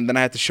was, and then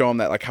I had to show them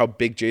that like how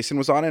big Jason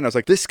was on it. And I was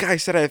like, this guy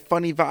said I have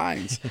funny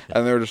Vines,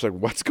 and they were just like,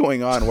 what's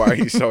going on? Why are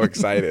you so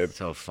excited?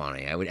 So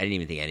funny. I didn't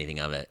even think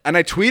anything of it. And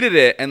I tweeted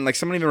it, and like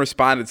someone even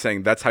responded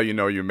saying, that's how you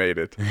know you made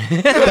it.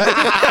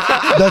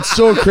 That's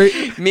so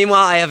crazy.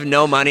 Meanwhile, I have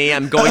no money.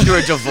 I'm going through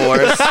a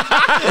divorce.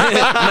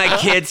 My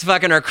kids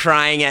fucking are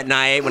crying at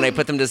night when I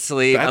put them to sleep.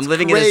 I'm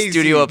living in a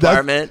studio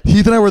apartment.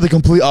 Heath and I were the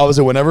complete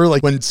opposite. Whenever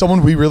like when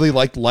someone we really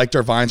liked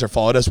our Vines or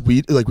followed us,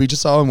 we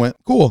just saw and went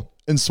cool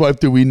and swiped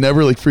through. We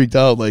never like freaked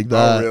out like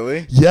that. Oh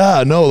really?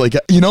 Yeah, no, like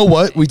you know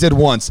what we did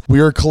once? We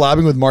were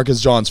collabing with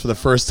Marcus Johns for the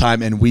first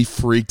time, and we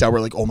freaked out. We're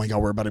like, oh my god,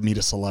 we're about to meet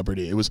a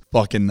celebrity. It was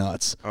fucking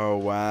nuts. Oh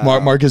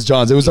wow. Marcus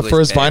Johns. It was the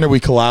first Viner we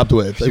collabed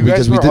with. You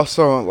guys were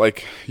also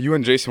like, you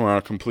and Jason were on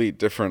a complete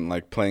different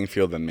like playing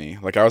field than me.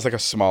 Like I was like a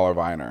smaller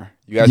Viner.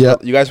 You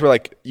guys were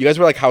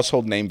like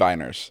household name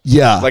Viners.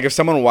 Yeah. Like if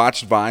someone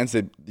watched Vines,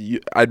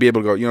 I'd be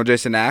able to go, you know,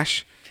 Jason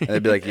Nash, and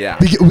they'd be like, yeah.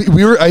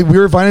 We were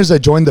Viners that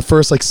joined the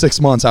first like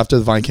 6 months after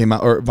the Vine came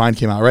out,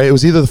 right? It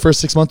was either the first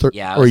 6 months or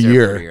a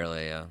year.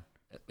 Early, yeah.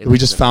 We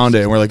just found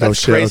it and we're like, that's oh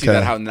shit. Crazy okay.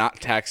 that how not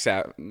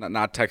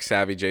tech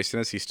savvy Jason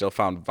is. He still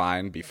found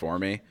Vine before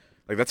me.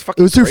 Like that's fucking.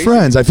 It was through crazy.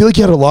 friends. I feel like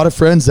you had a lot of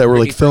friends that were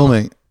like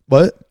filming.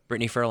 What?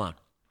 Brittany Furlong.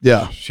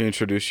 Yeah. She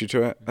introduced you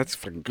to it. That's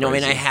fucking crazy. No, I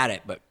mean I had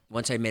it, but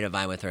once I made a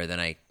Vine with her,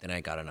 then I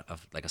got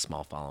a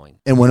small following.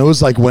 And when it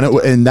was like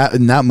in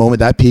that moment,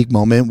 that peak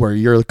moment where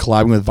you're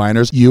collabing with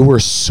Viners, you were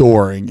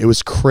soaring. It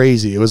was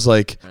crazy. It was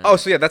like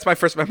so yeah, that's my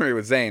first memory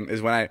with Zane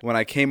is when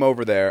I came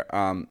over there.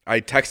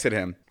 I texted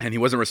him and he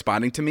wasn't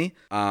responding to me.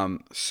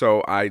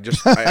 So I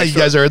just you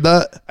guys heard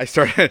that? I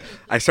started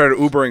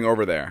Ubering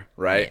over there,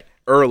 right? Yeah.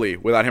 Early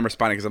without him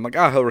responding because I'm like,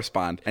 he'll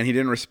respond, and he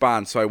didn't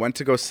respond. So I went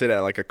to go sit at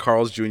like a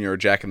Carl's Jr. or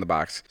Jack in the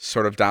Box,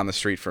 sort of down the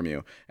street from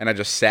you, and I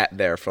just sat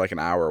there for like an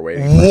hour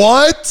waiting.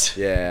 What?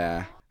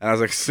 Yeah. And I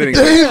was like sitting,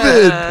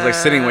 David! I was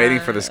like sitting waiting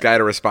for this guy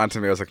to respond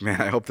to me. I was like,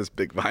 man, I hope this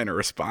big Viner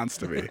responds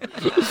to me.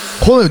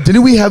 Hold on,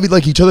 didn't we have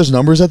like each other's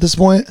numbers at this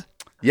point?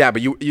 Yeah,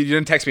 but you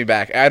didn't text me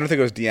back. I don't think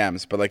it was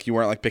DMs, but like you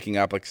weren't like picking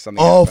up like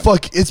something. Oh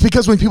fuck! It's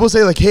because when people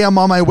say like, "Hey, I'm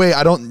on my way,"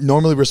 I don't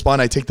normally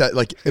respond. I take that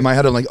like in my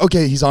head. I'm like,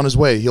 "Okay, he's on his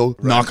way. He'll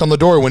knock on the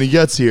door when he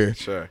gets here."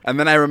 Sure. And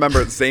then I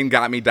remember Zane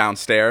got me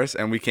downstairs,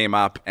 and we came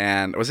up,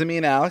 and was it me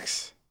and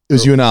Alex? It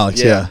was you and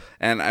Alex, yeah.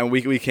 And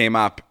we came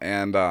up,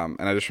 and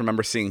I just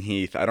remember seeing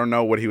Heath. I don't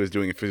know what he was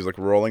doing, if he was like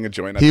rolling a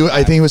joint.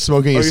 I think he was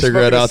smoking a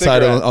cigarette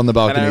outside on the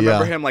balcony. And I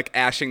remember him like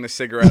ashing the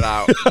cigarette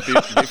out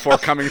before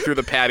coming through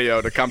the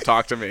patio to come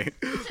talk to me.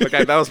 Like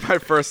that was my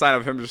first sign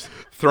of him just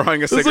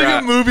throwing a cigarette. It's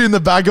like a movie in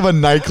the back of a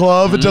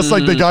nightclub. Just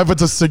like the guy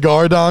puts a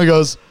cigar down and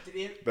goes,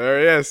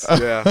 there he is.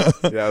 Yeah,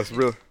 it was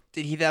real.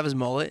 Did Heath have his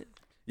mullet?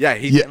 Yeah,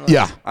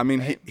 yeah. I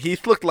mean,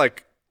 Heath looked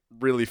like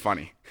really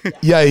funny.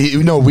 Yeah,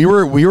 we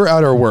were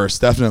at our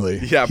worst, definitely.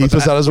 Yeah, Heath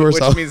was at his worst,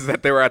 which means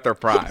that they were at their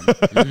prime.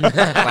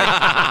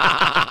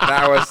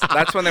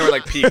 That's when they were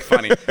like peak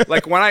funny.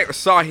 Like when I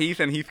saw Heath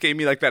and Heath gave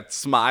me like that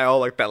smile,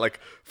 like that like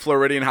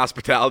Floridian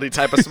hospitality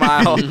type of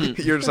smile.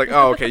 You're just like,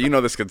 oh, okay, you know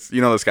this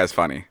guy's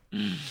funny.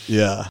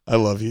 Yeah, I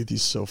love Heath.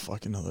 He's so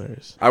fucking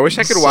hilarious. I wish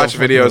I could watch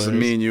videos of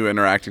me and you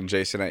interacting,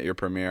 Jason, at your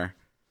premiere.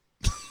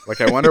 Like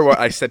I wonder what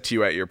I said to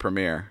you at your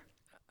premiere.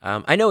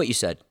 I know what you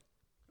said.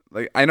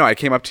 Like I know I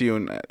came up to you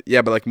and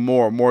but like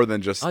more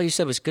than just. All you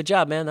said was good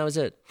job, man. That was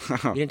it.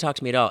 You didn't talk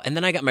to me at all. And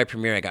then I got my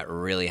premiere. I got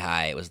really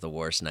high. It was the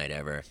worst night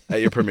ever.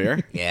 At your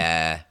premiere?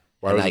 Yeah.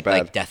 Why was it bad?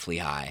 Like deathly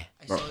high.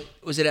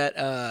 Was it at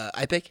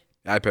iPic?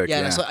 iPic.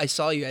 Yeah. I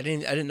saw you. I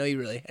didn't know you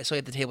really. I saw you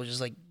at the table,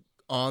 just like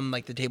on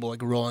like the table,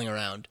 like rolling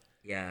around.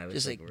 Yeah, it was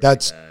just like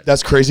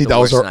that's crazy. That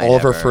was all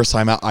of our ever. first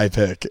time at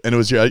iPic, and it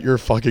was your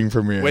fucking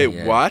premiere. Wait,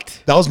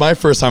 what? That was my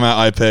first time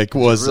at iPic.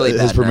 Was really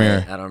his premiere?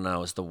 Night. I don't know.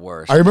 It was the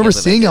worst. I remember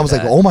seeing it. I was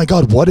like, oh my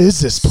god, what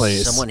is this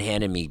place? Someone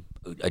handed me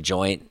a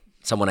joint.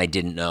 Someone I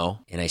didn't know,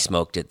 and I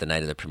smoked it the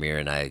night of the premiere,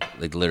 and I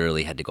like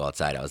literally had to go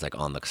outside. I was like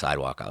on the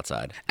sidewalk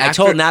outside. I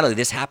told Natalie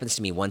this happens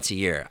to me once a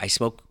year. I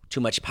smoke too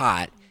much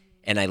pot,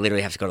 and I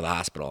literally have to go to the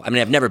hospital. I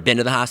mean, I've never been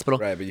to the hospital,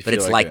 right, but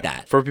it's like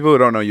that. For people who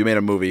don't know, you made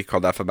a movie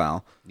called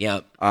FML.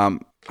 Yep. How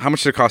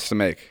much did it cost to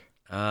make?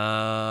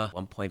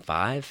 1.5.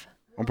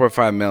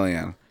 1.5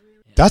 million.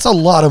 That's a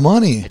lot of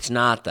money. It's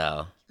not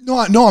though.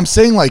 No, I'm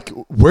saying like,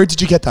 where did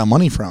you get that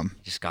money from?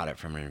 Just got it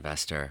from an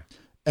investor.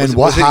 And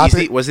what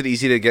happened? Was it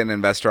easy to get an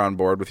investor on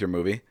board with your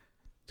movie?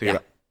 Yeah.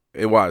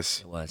 It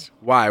was. It was.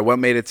 Why? What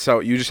made it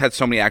so? You just had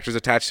so many actors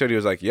attached to it. He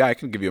was like, "Yeah, I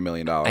can give you $1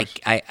 million."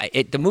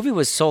 The movie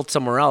was sold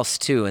somewhere else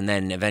too, and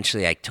then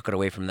eventually I took it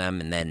away from them,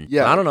 and then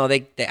I don't know.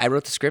 I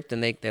wrote the script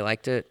and they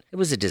liked it. It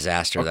was a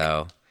disaster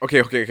though.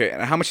 Okay.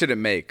 And how much did it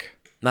make?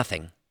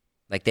 Nothing.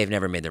 Like they've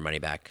never made their money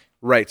back.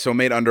 Right. So it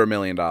made under $1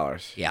 million.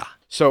 Yeah.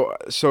 So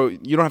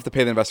you don't have to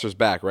pay the investors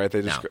back, right?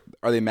 They just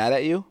Are they mad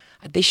at you?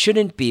 They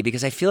shouldn't be,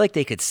 because I feel like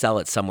they could sell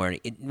it somewhere.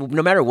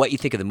 No matter what you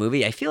think of the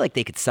movie, I feel like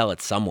they could sell it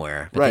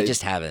somewhere, but they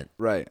just haven't.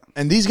 Right.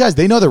 And these guys,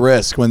 they know the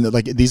risk when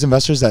like these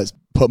investors that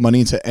put money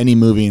into any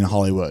movie in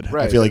Hollywood.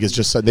 Right. I feel like it's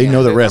just they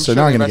know the risk. They're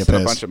not going to get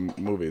pissed. A bunch of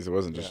movies. It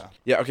wasn't just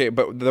okay.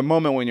 But the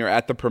moment when you're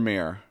at the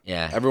premiere,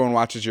 everyone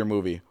watches your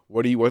movie.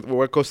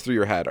 What goes through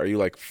your head? Are you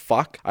like,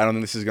 fuck, I don't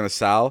think this is going to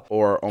sell?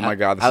 Or, oh my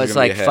God, this is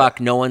going to be a hit? I was like,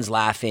 fuck, no one's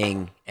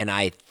laughing, and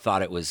I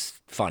thought it was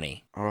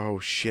funny. Oh,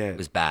 shit. It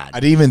was bad. I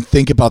didn't even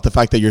think about the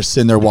fact that you're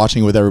sitting there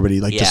watching with everybody.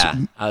 Like,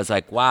 I was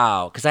like,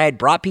 wow. Because I had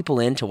brought people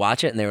in to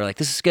watch it, and they were like,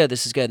 this is good.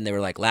 And they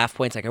were like, laugh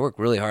points. Like, I worked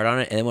really hard on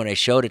it. And then when I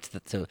showed it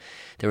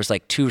there was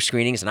like 2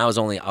 screenings, and I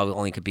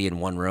only could be in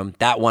one room.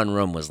 That one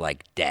room was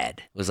like dead.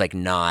 It was like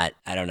not,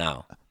 I don't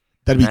know.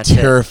 That'd be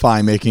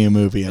terrifying making a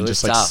movie and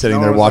just like sitting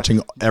there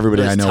watching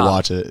everybody I know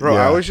watch it. Bro,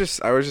 I was just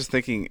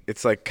thinking,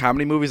 it's like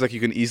comedy movies, like you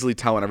can easily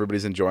tell when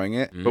everybody's enjoying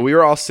it. But we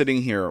were all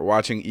sitting here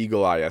watching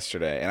Eagle Eye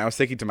yesterday, and I was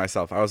thinking to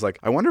myself, I was like,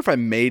 I wonder if I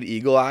made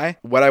Eagle Eye,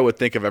 what I would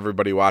think of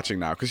everybody watching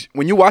now. Because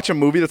when you watch a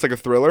movie that's like a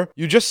thriller,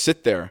 you just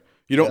sit there.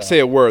 You don't say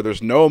a word.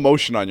 There's no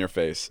emotion on your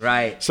face.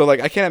 Right. So, like,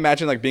 I can't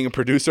imagine, like, being a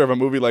producer of a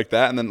movie like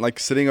that and then, like,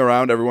 sitting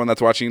around everyone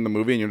that's watching the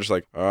movie and you're just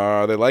like,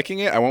 are they liking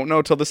it? I won't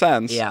know till this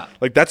ends. Yeah.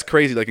 Like, that's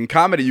crazy. Like, in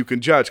comedy, you can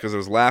judge because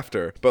there's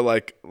laughter. But,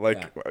 like,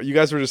 you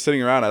guys were just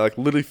sitting around. I, like,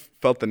 literally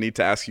felt the need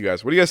to ask you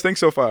guys, what do you guys think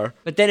so far?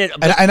 But then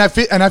I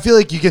feel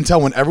like you can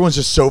tell when everyone's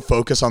just so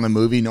focused on the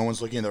movie, no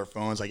one's looking at their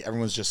phones, like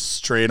everyone's just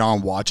straight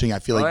on watching. I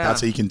feel like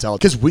that's how you can tell,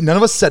 because none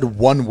of us said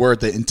one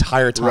word the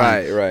entire time.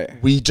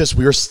 Right. We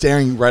were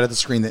staring right at the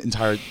screen the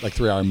entire like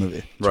 3-hour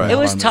movie. Right. It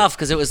was tough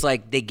because it was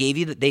like they gave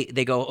you they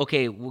go,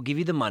 okay, we'll give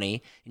you the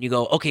money, and you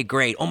go, okay,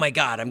 great. Oh my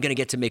God, I'm gonna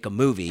get to make a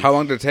movie. How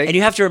long did it take? And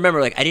you have to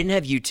remember, like, I didn't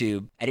have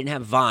YouTube, I didn't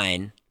have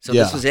Vine, so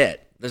this was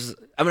it.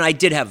 I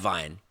did have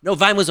Vine. No,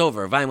 Vine was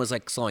over. Vine was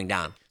like slowing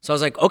down. So I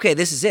was like, okay,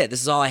 this is it.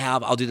 This is all I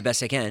have. I'll do the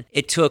best I can.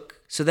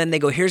 So then they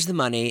go, here's the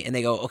money. And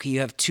they go, okay, you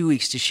have 2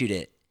 weeks to shoot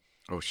it.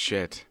 Oh,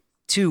 shit.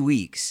 2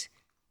 weeks.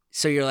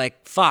 So you're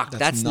like, fuck,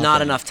 that's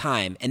not enough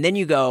time. And then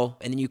you go,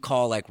 and then you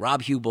call like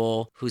Rob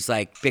Hubel, who's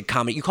like big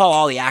comedy. You call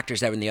all the actors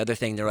that were in the other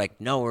thing. They're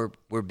like, no,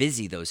 we're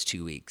busy those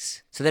 2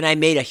 weeks. So then I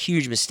made a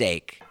huge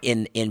mistake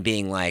in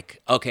being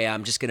like, okay,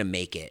 I'm just going to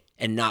make it.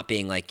 And not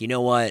being like, you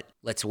know what?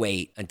 Let's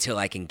wait until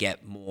I can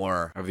get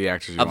more of the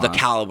actors the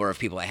caliber of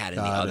people I had in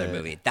the other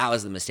movie. That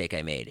was the mistake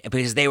I made,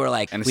 because they were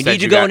like, we need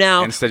to go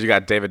now. Instead, you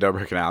got David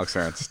Dobrik and Alex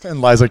Ernst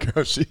and Liza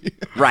Koshy.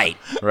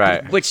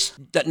 Right. Which,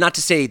 not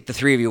to say the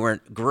 3 of you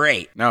weren't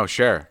great. No,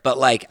 sure. But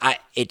like,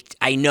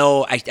 I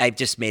know I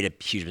just made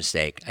a huge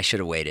mistake. I should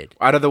have waited.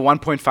 Out of the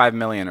 $1.5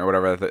 million or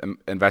whatever the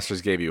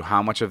investors gave you,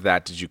 how much of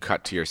that did you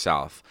cut to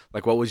yourself?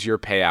 Like, what was your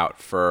payout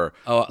for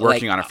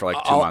working on it for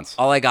like 2 months?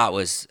 All I got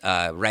was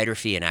writer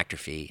fee and actor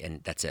fee,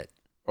 and that's it.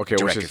 Okay,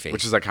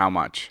 which is like how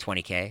much?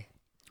 $20K.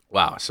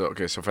 Wow. So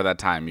for that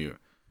time you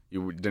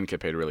didn't get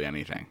paid really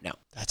anything. No.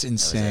 That's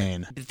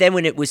insane. But then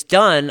when it was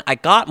done, I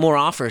got more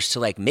offers to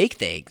like make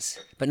things,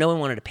 but no one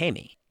wanted to pay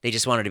me. They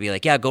just wanted to be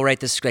like, yeah, go write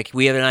this. Like,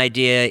 we have an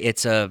idea.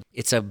 It's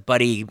a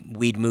buddy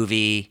weed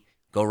movie.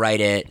 Go write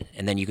it,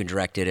 and then you can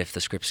direct it if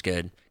the script's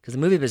good. Because the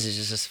movie business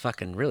is just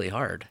fucking really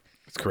hard.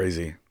 It's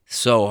crazy.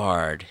 So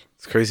hard.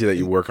 It's crazy that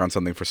you work on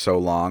something for so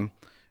long,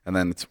 and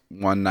then it's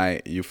one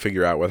night you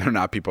figure out whether or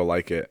not people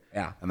like it.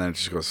 Yeah. And then it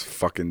just goes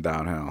fucking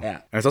downhill.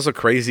 Yeah. And it's also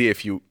crazy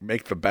if you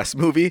make the best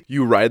movie,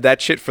 you ride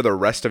that shit for the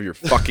rest of your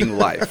fucking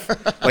life.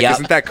 Like,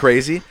 isn't that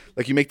crazy?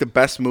 Like, you make the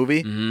best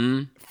movie,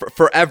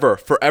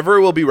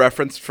 Forever will be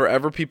referenced.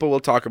 Forever people will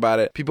talk about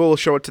it. People will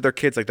show it to their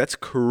kids. Like, that's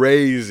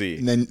crazy.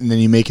 And then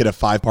you make it a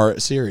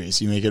 5-part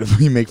series. You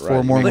make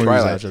 4 more movies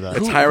after that.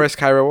 It's high risk,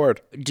 high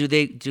reward.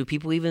 Do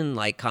people even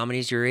like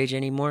comedies your age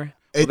anymore?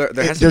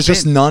 There's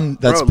just none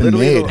that's been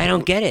made. I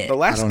don't get it. The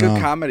last good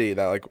comedy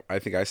that like I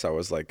think I saw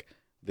was like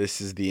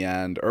This Is the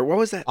End, or what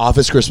was that?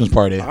 Office Christmas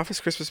Party. Office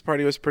Christmas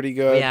Party was pretty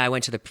good. Yeah, I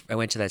went to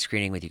that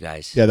screening with you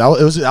guys. Yeah, that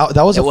was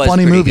a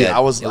funny movie. Good.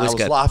 I was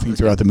laughing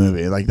throughout the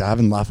movie. Like I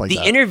haven't laughed like that.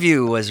 The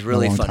interview was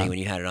really funny when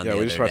you had it on. Yeah,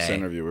 we just watched the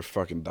interview. We're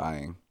fucking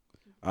dying.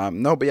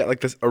 No, but yeah, like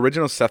this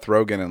original Seth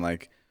Rogen and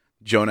like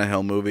Jonah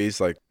Hill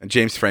movies, like and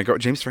James Franco.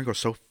 James Franco's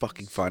so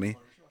fucking funny.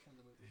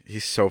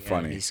 He's so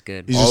funny. He's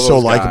good. He's just so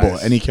likable.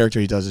 Any character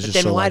he does is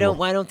just so likable.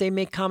 Why don't they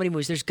make comedy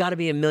movies? There's got to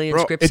be a million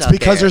scripts it's out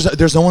because there.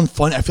 there's no one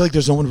funny. I feel like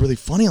there's no one really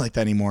funny like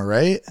that anymore,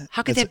 right?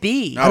 How could that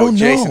be? No, I don't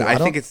Jason, know. I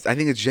think it's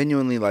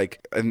genuinely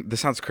like, and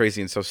this sounds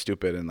crazy and so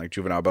stupid and like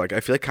juvenile, but like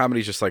I feel like comedy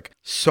is just like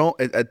so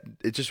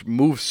it just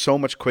moves so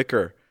much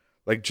quicker.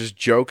 Like just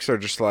jokes are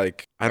just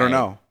like I don't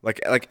know. Like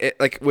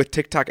with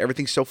TikTok,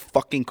 everything's so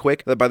fucking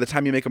quick that by the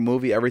time you make a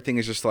movie, everything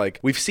is just like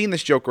we've seen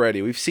this joke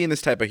already. We've seen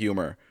this type of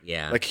humor.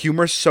 Yeah. Like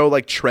humor's so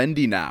like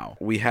trendy now.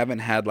 We haven't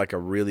had like a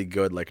really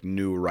good like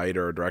new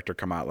writer or director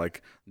come out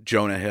like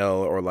Jonah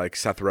Hill or like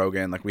Seth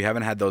Rogen. Like we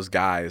haven't had those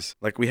guys.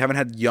 Like we haven't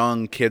had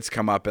young kids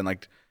come up and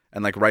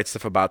write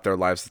stuff about their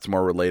lives that's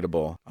more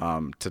relatable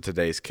to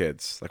today's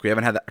kids. Like we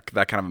haven't had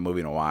that kind of a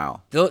movie in a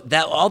while.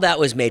 All that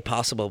was made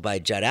possible by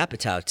Judd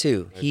Apatow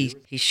too. He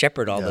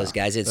shepherded all those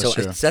guys in. So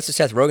that's what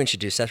Seth Rogen should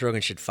do. Seth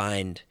Rogen should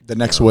find the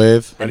next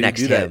wave. The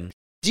next him.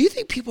 Do you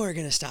think people are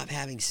going to stop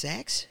having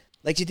sex?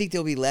 Like, do you think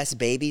there'll be less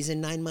babies in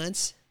 9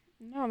 months?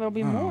 No, there'll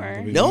be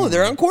more. No,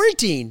 they're on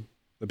quarantine.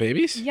 The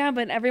babies? Yeah,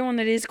 but everyone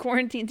that is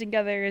quarantined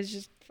together is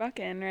just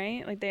fucking,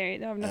 right? Like they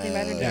have nothing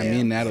better to do. Yeah, me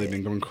and Natalie have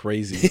been going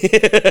crazy.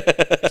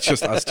 It's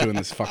just us two in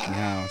this fucking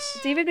house.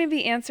 David made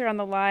me answer on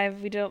the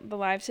live. We did the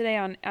live today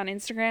on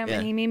Instagram,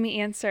 and he made me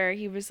answer.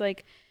 He was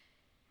like,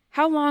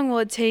 how long will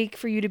it take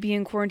for you to be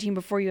in quarantine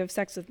before you have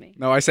sex with me?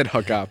 No, I said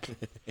hook up.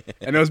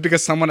 And it was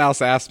because someone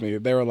else asked me.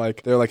 They were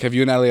like, have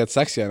you and Natalie had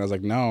sex yet? And I was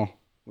like, no,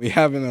 we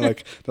haven't. They're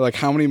like,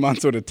 how many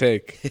months would it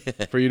take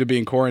for you to be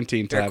in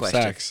quarantine to have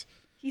sex?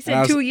 He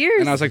said 2 years.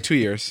 And I was like, 2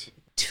 years.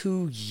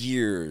 2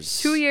 years.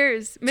 2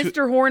 years.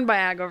 Mr.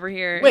 Hornbag over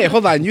here. Wait,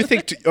 hold on. You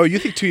think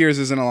 2 years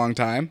isn't a long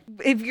time?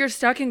 If you're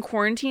stuck in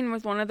quarantine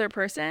with one other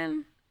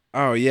person?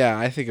 Oh, yeah.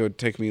 I think it would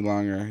take me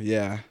longer.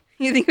 Yeah.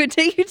 You think it would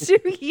take you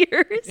 2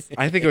 years?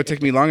 I think it would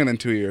take me longer than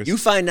 2 years. You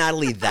find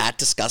Natalie that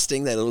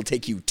disgusting that it'll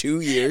take you 2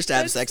 years to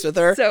have sex with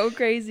her? So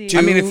crazy.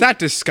 I mean, it's not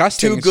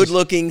disgusting. Two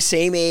good-looking,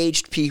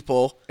 same-aged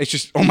people. It's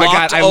just, oh my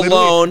God. I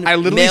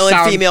literally male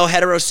and female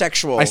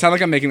heterosexual. I sound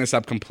like I'm making this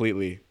up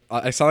completely.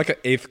 I sound like an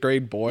 8th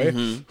grade boy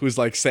who's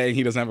like saying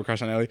he doesn't have a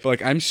crush on Natalie. But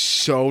like, I'm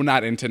so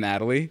not into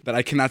Natalie that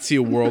I cannot see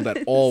a world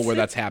at all where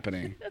that's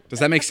happening. Does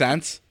that make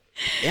sense?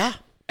 Yeah.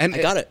 And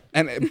I got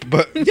it.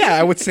 But yeah,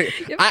 I would say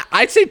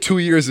I'd say 2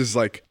 years is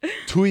like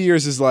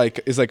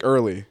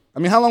early. I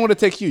mean, how long would it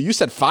take you? You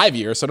said 5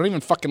 years, so don't even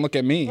fucking look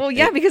at me. Well,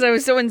 yeah, because I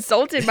was so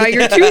insulted by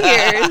your 2 years.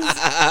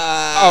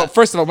 Oh,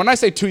 first of all, when I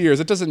say 2 years,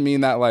 it doesn't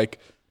mean that like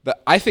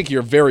I think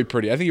you're very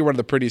pretty. I think you're one of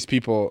the prettiest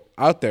people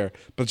out there,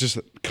 but just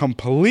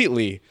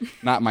completely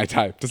not my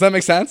type. Does that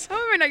make sense?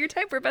 Oh, we're not your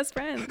type. We're best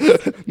friends.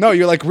 No,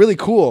 you're like really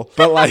cool,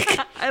 but like,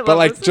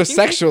 just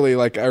sexually,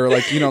 like, or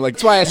like, you know, like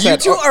that's why I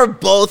said you two are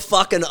both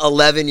fucking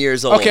 11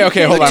 years old.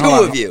 Okay, hold on.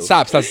 Two of you.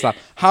 Stop.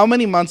 How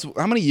many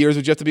years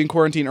would you have to be in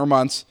quarantine or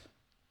months?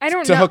 I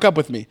don't to know. hook up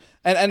with me,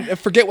 and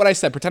forget what I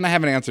said. Pretend I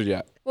haven't answered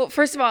yet. Well,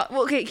 first of all,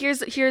 okay.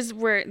 Here's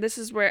where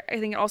I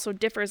think it also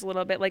differs a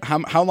little bit. Like,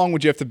 how long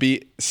would you have to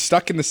be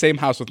stuck in the same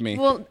house with me?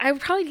 Well, I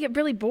would probably get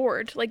really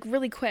bored, like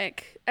really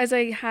quick, as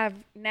I have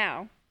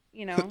now.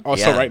 You know.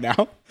 Also, right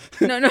now.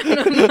 No.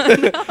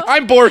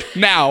 I'm bored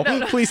now.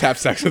 No. Please have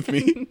sex with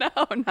me. No.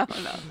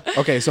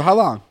 Okay, so how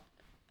long?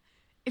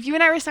 If you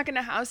and I were stuck in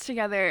a house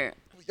together.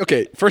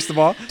 Okay, first of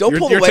all, don't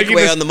pull the weight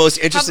away on the most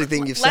interesting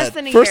thing you've said. Less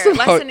than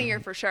a year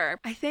for sure.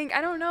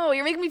 I don't know.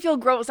 You're making me feel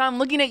gross. I'm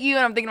looking at you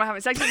and I'm thinking about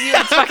having sex with you.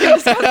 It's fucking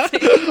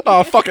disgusting.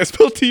 Oh, fuck. I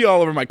spilled tea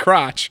all over my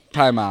crotch.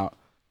 Time out.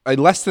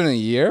 Less than a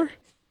year?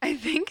 I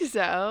think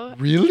so.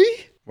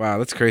 Really? Wow,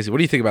 that's crazy. What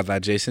do you think about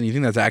that, Jason? You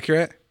think that's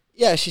accurate?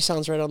 Yeah, she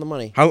sounds right on the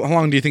money. How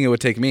long do you think it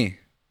would take me?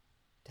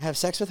 To have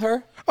sex with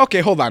her? Okay,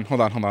 hold on.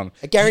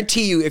 I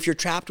guarantee you, if you're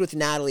trapped with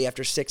Natalie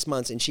after 6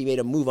 months and she made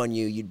a move on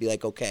you, you'd be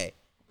like, okay.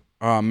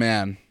 Oh,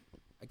 man.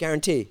 I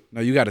guarantee.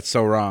 No, you got it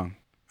so wrong.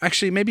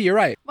 Actually, maybe you're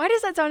right. Why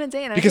does that sound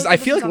insane? Because I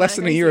feel like less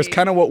than a year is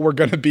kind of what we're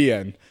going to be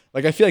in.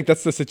 Like, I feel like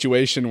that's the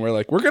situation where,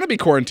 like, we're going to be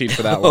quarantined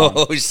for that long.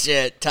 Oh,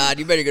 shit. Todd,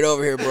 you better get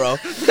over here, bro.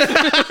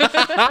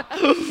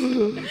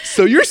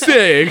 So you're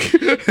saying...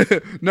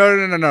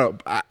 No.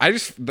 I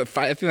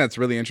think that's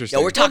really interesting.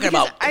 No, we're talking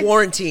about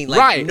quarantine.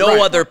 Like,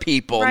 no other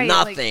people. Right,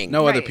 nothing.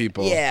 No other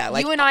people. Yeah,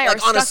 like, you and I are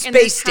on a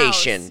space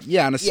station.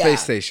 Yeah, on a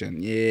space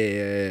station.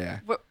 Yeah.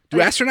 Do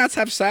astronauts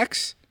have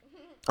sex?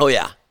 Oh,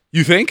 yeah.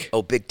 You think?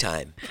 Oh, big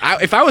time.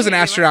 If I was an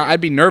astronaut,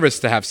 I'd be nervous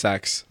to have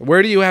sex.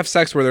 Where do you have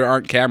sex where there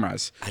aren't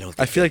cameras?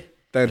 I feel like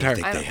the entire. I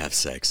don't think they have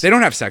sex. They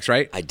don't have sex,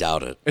 right? I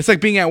doubt it. It's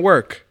like being at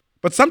work.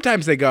 But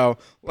sometimes they go,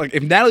 like,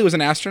 if Natalie was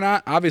an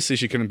astronaut, obviously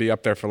she couldn't be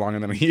up there for longer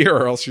than a year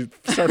or else she'd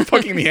start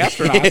fucking the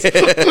astronauts.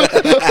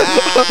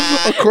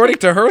 According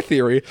to her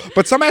theory.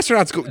 But some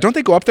astronauts, don't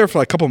they go up there for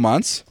like a couple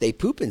months? They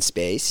poop in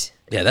space.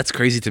 Yeah, that's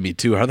crazy to me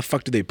too. How the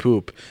fuck do they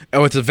poop?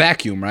 Oh, it's a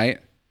vacuum, right?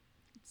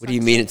 What do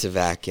you mean it's a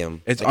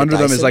vacuum? It's like under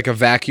them is like a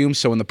vacuum,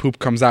 so when the poop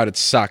comes out, it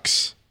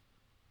sucks.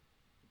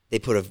 They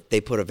put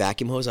a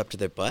vacuum hose up to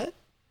their butt?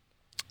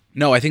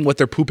 No, I think what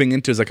they're pooping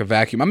into is like a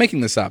vacuum. I'm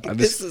making this up.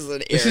 This is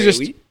an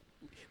area.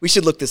 We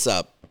should look this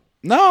up.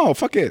 No,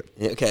 fuck it.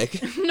 Okay.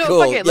 No,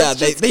 cool. fuck it. Let's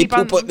just they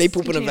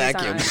poop in a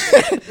vacuum.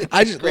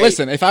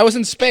 Listen, if I was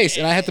in space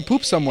and I had to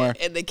poop somewhere,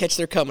 and they catch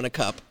their cum in a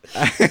cup.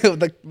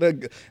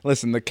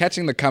 The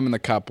catching the cum in the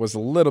cup was a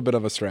little bit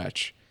of a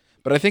stretch,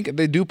 but I think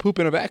they do poop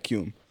in a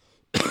vacuum.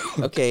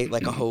 Okay,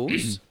 like a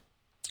hose.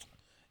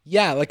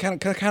 Yeah, like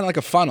kind of like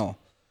a funnel,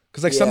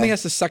 because like something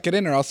has to suck it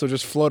in, or else it'll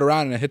just float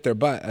around and hit their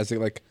butt as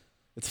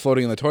it's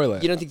floating in the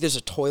toilet. You don't think there's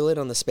a toilet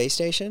on the space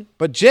station?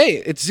 But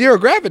Jay, it's zero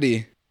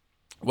gravity.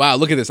 Wow,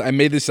 look at this. I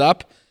made this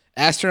up.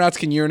 Astronauts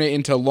can urinate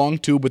into a long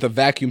tube with a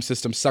vacuum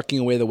system sucking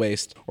away the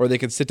waste, or they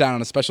can sit down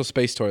on a special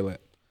space toilet.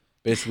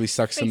 Basically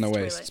sucks in the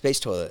waste. Space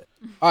toilet.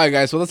 All right,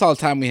 guys. Well, that's all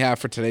the time we have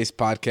for today's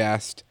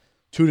podcast.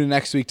 Tune in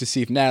next week to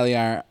see if Natalie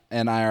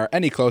and I are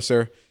any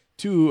closer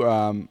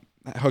to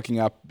hooking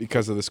up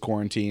because of this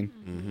quarantine.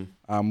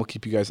 Mm-hmm. We'll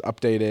keep you guys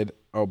updated.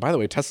 Oh, by the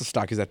way, Tesla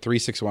stock is at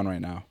 361 right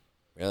now.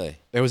 Really?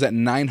 It was at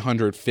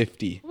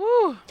 950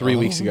 3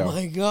 weeks ago. Oh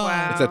my god!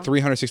 Wow. It's at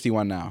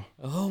 361 now.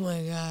 Oh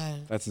my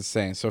god! That's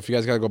insane. So if you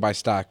guys gotta go buy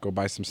stock, go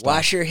buy some stock.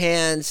 Wash your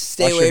hands.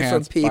 Stay away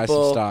from people. Buy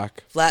some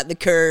stock. Flatten the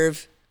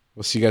curve.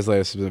 We'll see you guys later.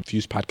 This is the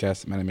Fuse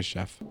Podcast. My name is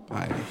Jeff.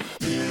 Bye.